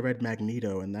 Initially, I read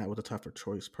Magneto, and that was a tougher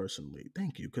choice personally.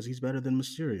 Thank you, because he's better than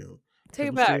Mysterio. Take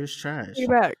it back. Mysterio's trash. Take it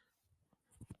back.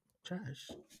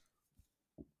 Trash.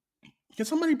 Can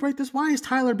somebody break this? Why is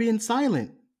Tyler being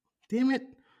silent? Damn it.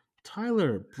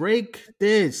 Tyler, break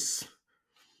this.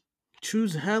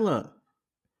 Choose Hella.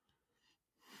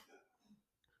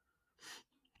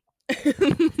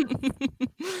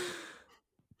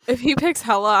 If he picks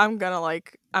Hella, I'm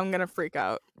gonna freak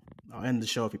out. I'll end the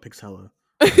show if he picks Hella.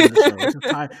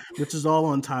 This is all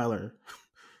on Tyler.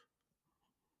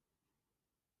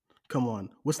 Come on.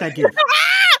 What's that gift?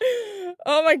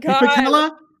 Oh my god. You pick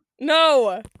Hella?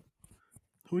 No.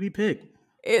 Who'd he pick?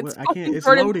 It's I can't. It's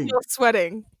Jordan loading. Peele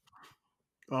sweating.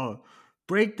 Oh,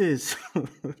 break this.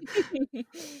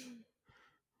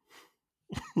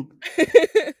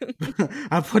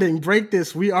 I'm putting break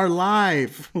this. We are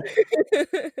live.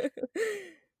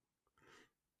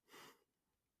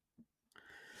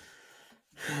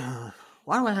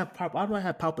 Why do I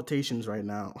have palpitations right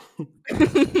now?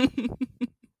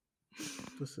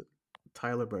 Listen,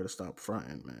 Tyler better stop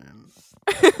frying, man.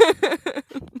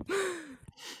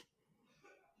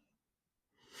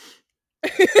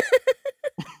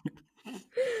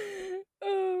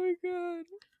 Oh my god.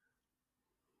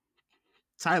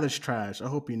 Tyler's trash. I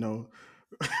hope you know.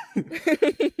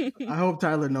 I hope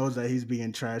Tyler knows that he's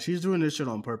being trash. He's doing this shit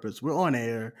on purpose. We're on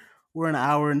air. We're an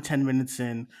hour and 10 minutes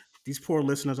in. These poor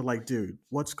listeners are like, dude,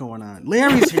 what's going on?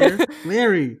 Larry's here.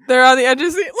 Larry. They're on the edge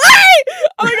of the seat. Larry!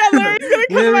 Oh my god, Larry's gonna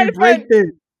come to my Larry, break defense.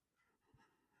 this.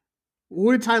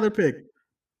 What did Tyler pick?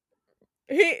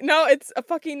 No, it's a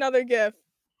fucking another GIF.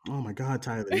 Oh my god,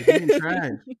 Tyler, you're being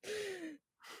trash.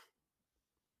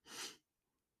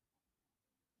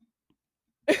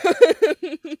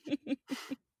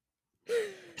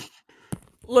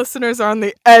 Listeners are on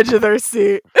the edge of their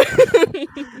seat.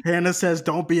 Hannah says,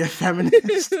 "Don't be a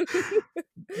feminist."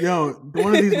 Yo,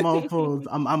 one of these mofos,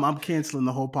 I'm canceling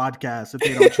the whole podcast if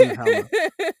they don't choose Hella.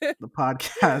 The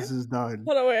podcast is done.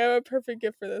 Hold on, wait, I have a perfect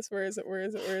GIF for this. Where is it? Where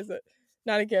is it? Where is it?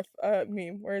 Not a GIF,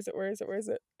 meme. Where is it? Where is it? Where is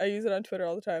it? I use it on Twitter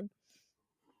all the time.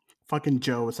 Fucking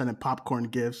Joe sending popcorn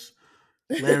gifts.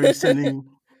 Larry sending.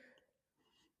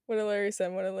 What did Larry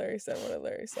send? What did Larry send? What did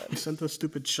Larry send? He sent a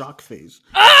stupid shock face.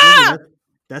 Ah!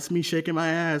 That's me shaking my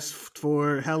ass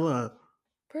for Hella.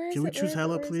 Where is Can we it? choose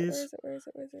Hella, Where please? Where is it? Where is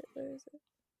it? Where is it? Where is it?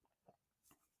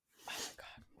 Oh my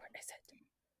god, where is it?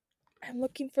 I'm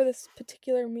looking for this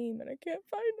particular meme and I can't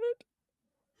find it.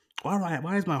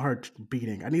 Why is my heart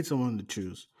beating? I need someone to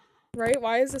choose. Right?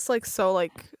 Why is this like so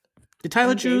like? Did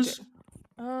Tyler engaging? choose?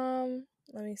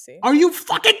 Let me see. Are you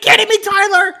fucking kidding me,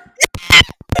 Tyler?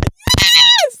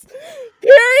 Yes!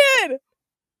 Period!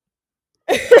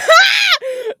 Why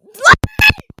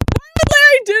did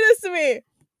Larry do this to me?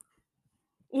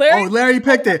 Larry? Oh, Larry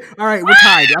picked it. All right, we're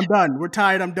tied. I'm done. We're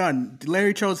tied. I'm done.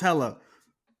 Larry chose Hella.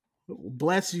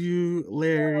 Bless you,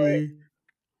 Larry.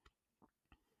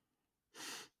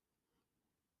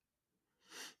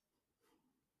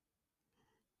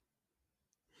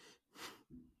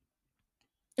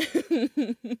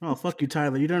 Oh, fuck you,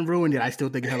 Tyler. You done ruined it. I still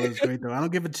think Hella is great though. I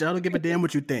don't give a damn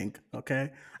what you think,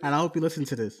 okay? And I hope you listen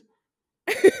to this.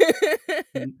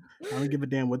 I don't give a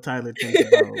damn what Tyler thinks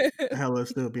about Hella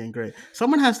still being great.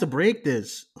 Someone has to break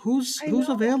this. Who's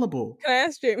available? Can I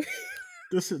ask Jamie?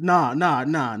 This is nah.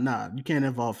 You can't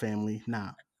involve family.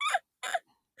 Nah.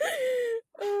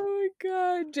 Oh my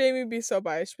god. Jamie would be so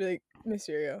biased. She'd be like,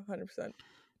 Mysterio, 100%.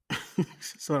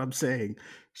 That's what I'm saying.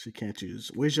 She can't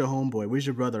choose. Where's your homeboy? Where's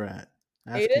your brother at?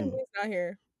 Ask Aiden, him. he's not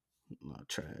here. No,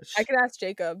 trash. I can ask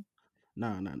Jacob.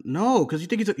 No, because you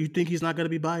think he's not gonna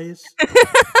be biased.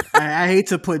 I hate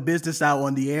to put business out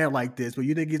on the air like this, but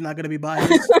you think he's not gonna be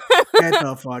biased? Get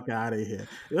the fuck out of here.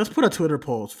 Let's put a Twitter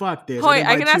post. Fuck this. Wait,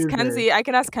 I can ask Kenzie. I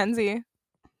can ask Kenzie.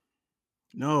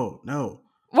 No.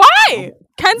 Why?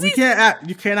 Kenzie.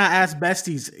 You cannot ask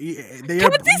besties.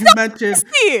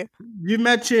 You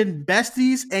mentioned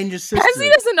besties and your sister.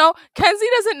 Kenzie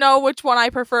doesn't know which one I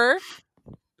prefer.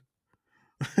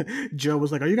 Joe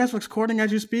was like, "Are you guys recording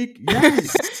as you speak?"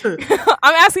 Yes.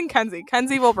 I'm asking Kenzie.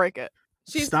 Kenzie will break it.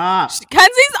 Stop.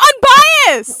 Kenzie's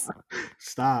unbiased.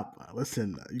 Stop.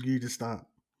 Listen, you need to stop.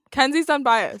 Kenzie's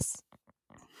unbiased.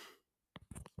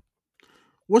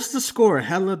 What's the score?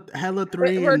 Hella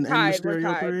 3 we're and tied.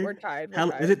 Mysterio 3? We're tied.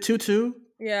 Is it 2-2?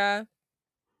 Yeah.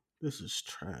 This is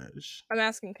trash. I'm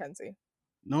asking Kenzie.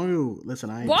 No, listen,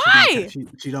 Why?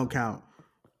 She don't count.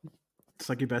 It's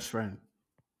like your best friend.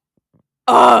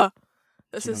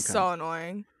 This is so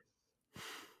annoying.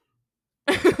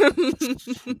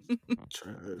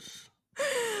 Trash.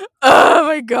 Oh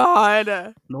my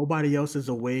god. Nobody else is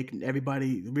awake.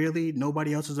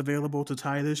 Nobody else is available to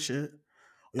tie this shit.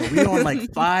 Yo, we on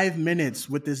like 5 minutes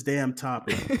with this damn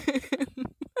topic.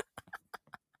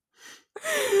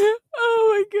 Oh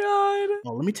my god.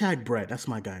 Oh, let me tag Brett. That's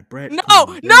my guy. Brett. No.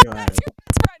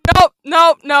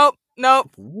 Nope.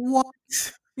 What?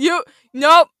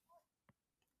 Nope.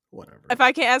 Whatever. If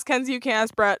I can't ask Kenzie, you can't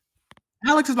ask Brett.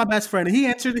 Alex is my best friend, and he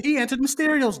answered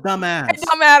Mysterio's dumbass. It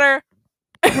don't matter.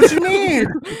 What you mean?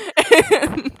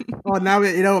 Oh, now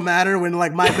it don't matter when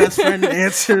like my best friend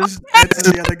answers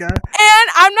the other guy. And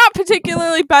I'm not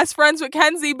particularly best friends with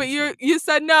Kenzie, but you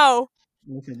said no.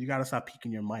 Listen, you gotta stop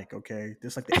peeking your mic, okay?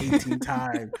 This like the 18th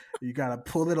time. You gotta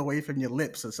pull it away from your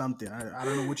lips or something. I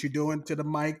don't know what you're doing to the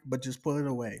mic, but just pull it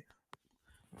away.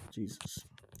 Jesus.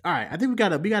 All right, I think we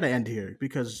gotta end here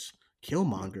because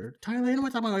Killmonger. Tyler, ain't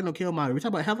nobody talking about like no Killmonger. We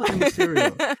talking about Hella and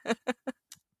Mysterio.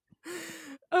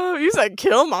 Oh, you said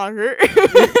Killmonger.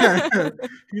 Yeah.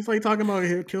 He's like talking about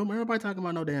here Killmonger. Nobody talking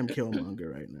about no damn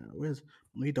Killmonger right now. Let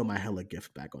me throw my Hella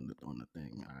gift back on the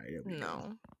thing. All right, here we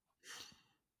go.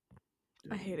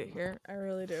 I hate it here. I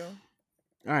really do.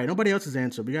 All right, nobody else has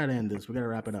answered. We gotta end this. We gotta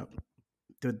wrap it up.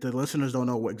 The listeners don't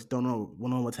know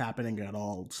what's happening at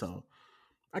all. So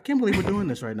I can't believe we're doing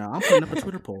this right now. I'm putting up a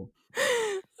Twitter poll.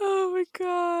 Oh my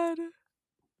god.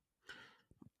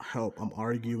 Help! I'm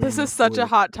arguing. This is such a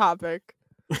hot topic.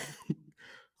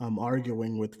 I'm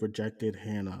arguing with rejected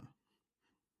Hannah.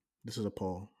 This is a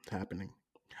poll. It's happening.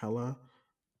 Hella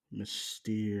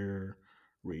Mysterio.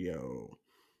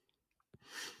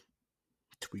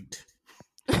 Tweet.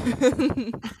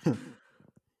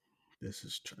 This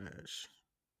is trash.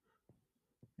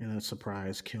 In a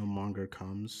surprise, Killmonger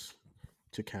comes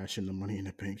to cash in the money in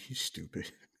the bank. He's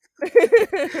stupid.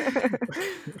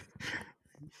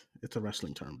 It's a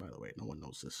wrestling term, by the way. No one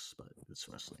knows this, but it's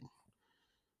wrestling.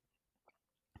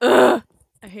 Ugh,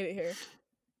 I hate it here.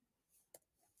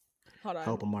 Hold on.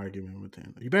 Help him arguing with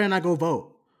him. You better not go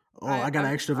vote. Oh, I got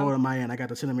an extra vote on my end. I got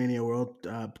the Cinemania World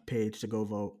page to go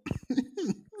vote.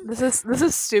 This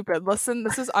is stupid. Listen,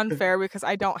 this is unfair because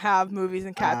I don't have movies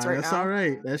and cats right that's now. That's all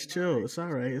right. That's chill. It's all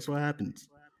right. It's what happens.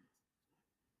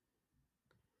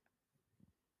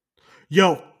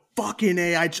 Yo, fucking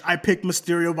A. I picked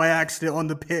Mysterio by accident on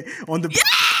the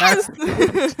Yes!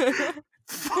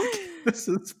 Fuck, this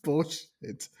is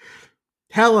bullshit.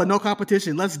 Hella, no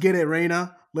competition. Let's get it,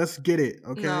 Reina. Let's get it,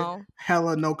 okay? No.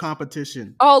 Hella, no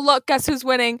competition. Oh, look, guess who's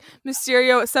winning?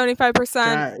 Mysterio at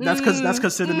 75%. That's because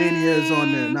Cinemania is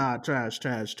on there. Nah, trash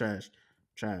all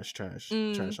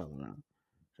around.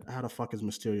 How the fuck is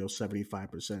Mysterio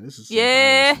 75%? This is so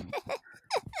embarrassing.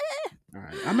 All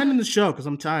right, I'm ending the show because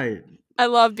I'm tired. I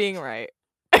love being right.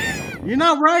 You're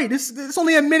not right. It's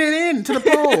only a minute in to the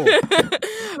poll.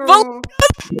 Vote.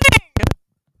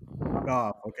 Fuck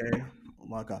off, okay?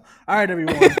 Fuck off. All right,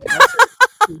 everyone.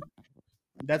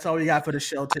 That's all we got for the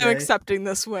show today. I'm accepting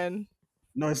this win.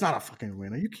 No, it's not a fucking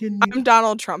win. Are you kidding me? I'm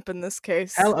Donald Trump in this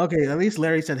case. Okay, at least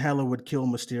Larry said Hella would kill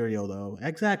Mysterio, though.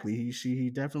 Exactly. He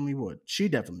definitely would. She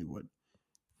definitely would.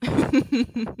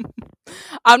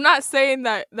 I'm not saying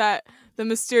that the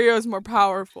Mysterio is more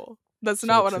powerful. That's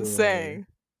not what I'm saying.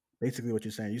 Basically what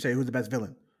you're saying. You say who's the best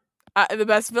villain? The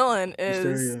best villain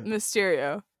is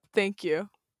Mysterio. Thank you.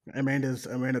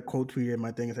 Amanda quote tweeted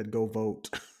my thing and said, "Go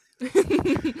vote."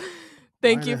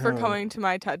 Thank you for coming to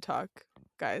my TED Talk,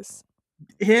 guys.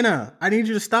 Hannah, I need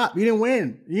you to stop. You didn't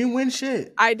win. You didn't win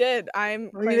shit. I did. I'm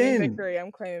claiming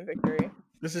victory.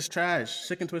 This is trash.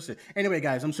 Sick and twisted. Anyway,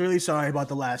 guys, I'm really sorry about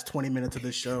the last 20 minutes of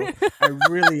this show. I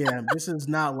really am. This is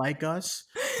not like us.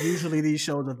 Usually these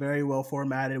shows are very well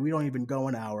formatted. We don't even go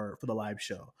an hour for the live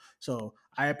show. So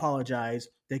I apologize.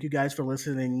 Thank you guys for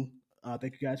listening.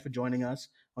 Thank you guys for joining us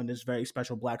on this very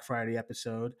special Black Friday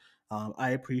episode. I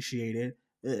appreciate it.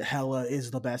 Hella is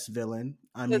the best villain.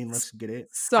 I mean, let's get it.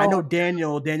 So I know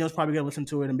Daniel's probably gonna listen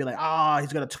to it and be like,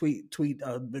 he's gonna tweet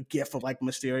the gif of like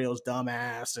Mysterio's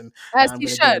dumbass, and as he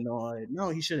should. No,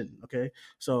 he shouldn't. Okay,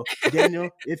 so Daniel,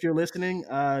 if you're listening,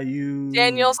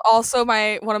 Daniel's also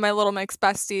one of my Little Mix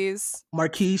besties.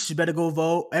 Marquise, you better go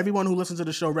vote. Everyone who listens to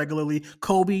the show regularly,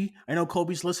 Kobe, I know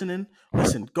Kobe's listening.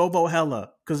 Listen, go vote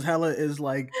Hella, because Hella is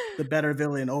like the better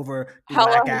villain over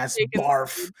black ass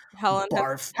barf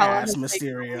ass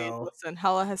Mysterio. Listen,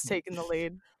 Hella has taken the lead.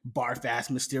 Barf ass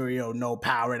Mysterio, no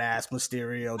powered ass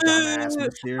Mysterio, dumb ass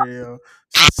Mysterio.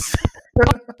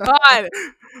 God.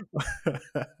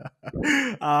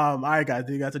 All right, guys, thank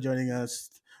you guys for joining us.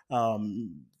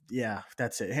 Yeah,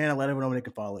 that's it. Hannah, let everyone know where they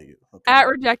can follow you. Okay? At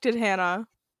Rejected Hannah.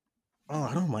 Oh,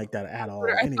 I don't like that at all.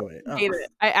 Anyway, I hate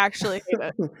it. I actually hate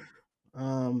it.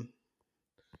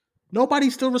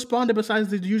 Nobody still responded besides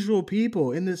the usual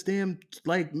people in this damn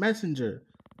like messenger.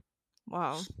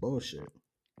 Wow. It's bullshit.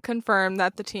 Confirm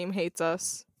that the team hates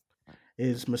us.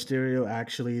 Is Mysterio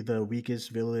actually the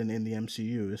weakest villain in the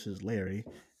MCU? This is Larry,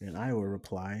 and I will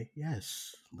reply,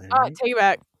 yes, Larry.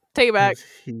 Take it back.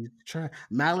 He's trying.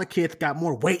 Malekith got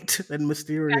more weight than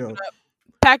Mysterio.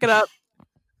 Pack it up.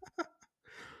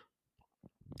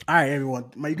 All right,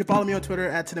 everyone. You can follow me on Twitter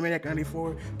at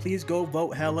Cinemaniac94. Please go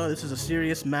vote Hella. This is a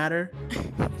serious matter.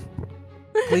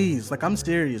 Please, I'm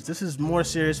serious. This is more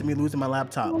serious than me losing my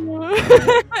laptop.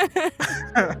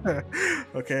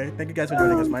 Okay. Thank you guys for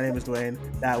joining us. My name is Dwayne.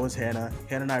 That was Hannah.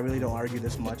 Hannah and I really don't argue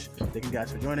this much. Thank you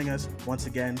guys for joining us once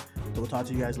again. We'll talk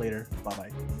to you guys later.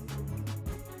 Bye-bye.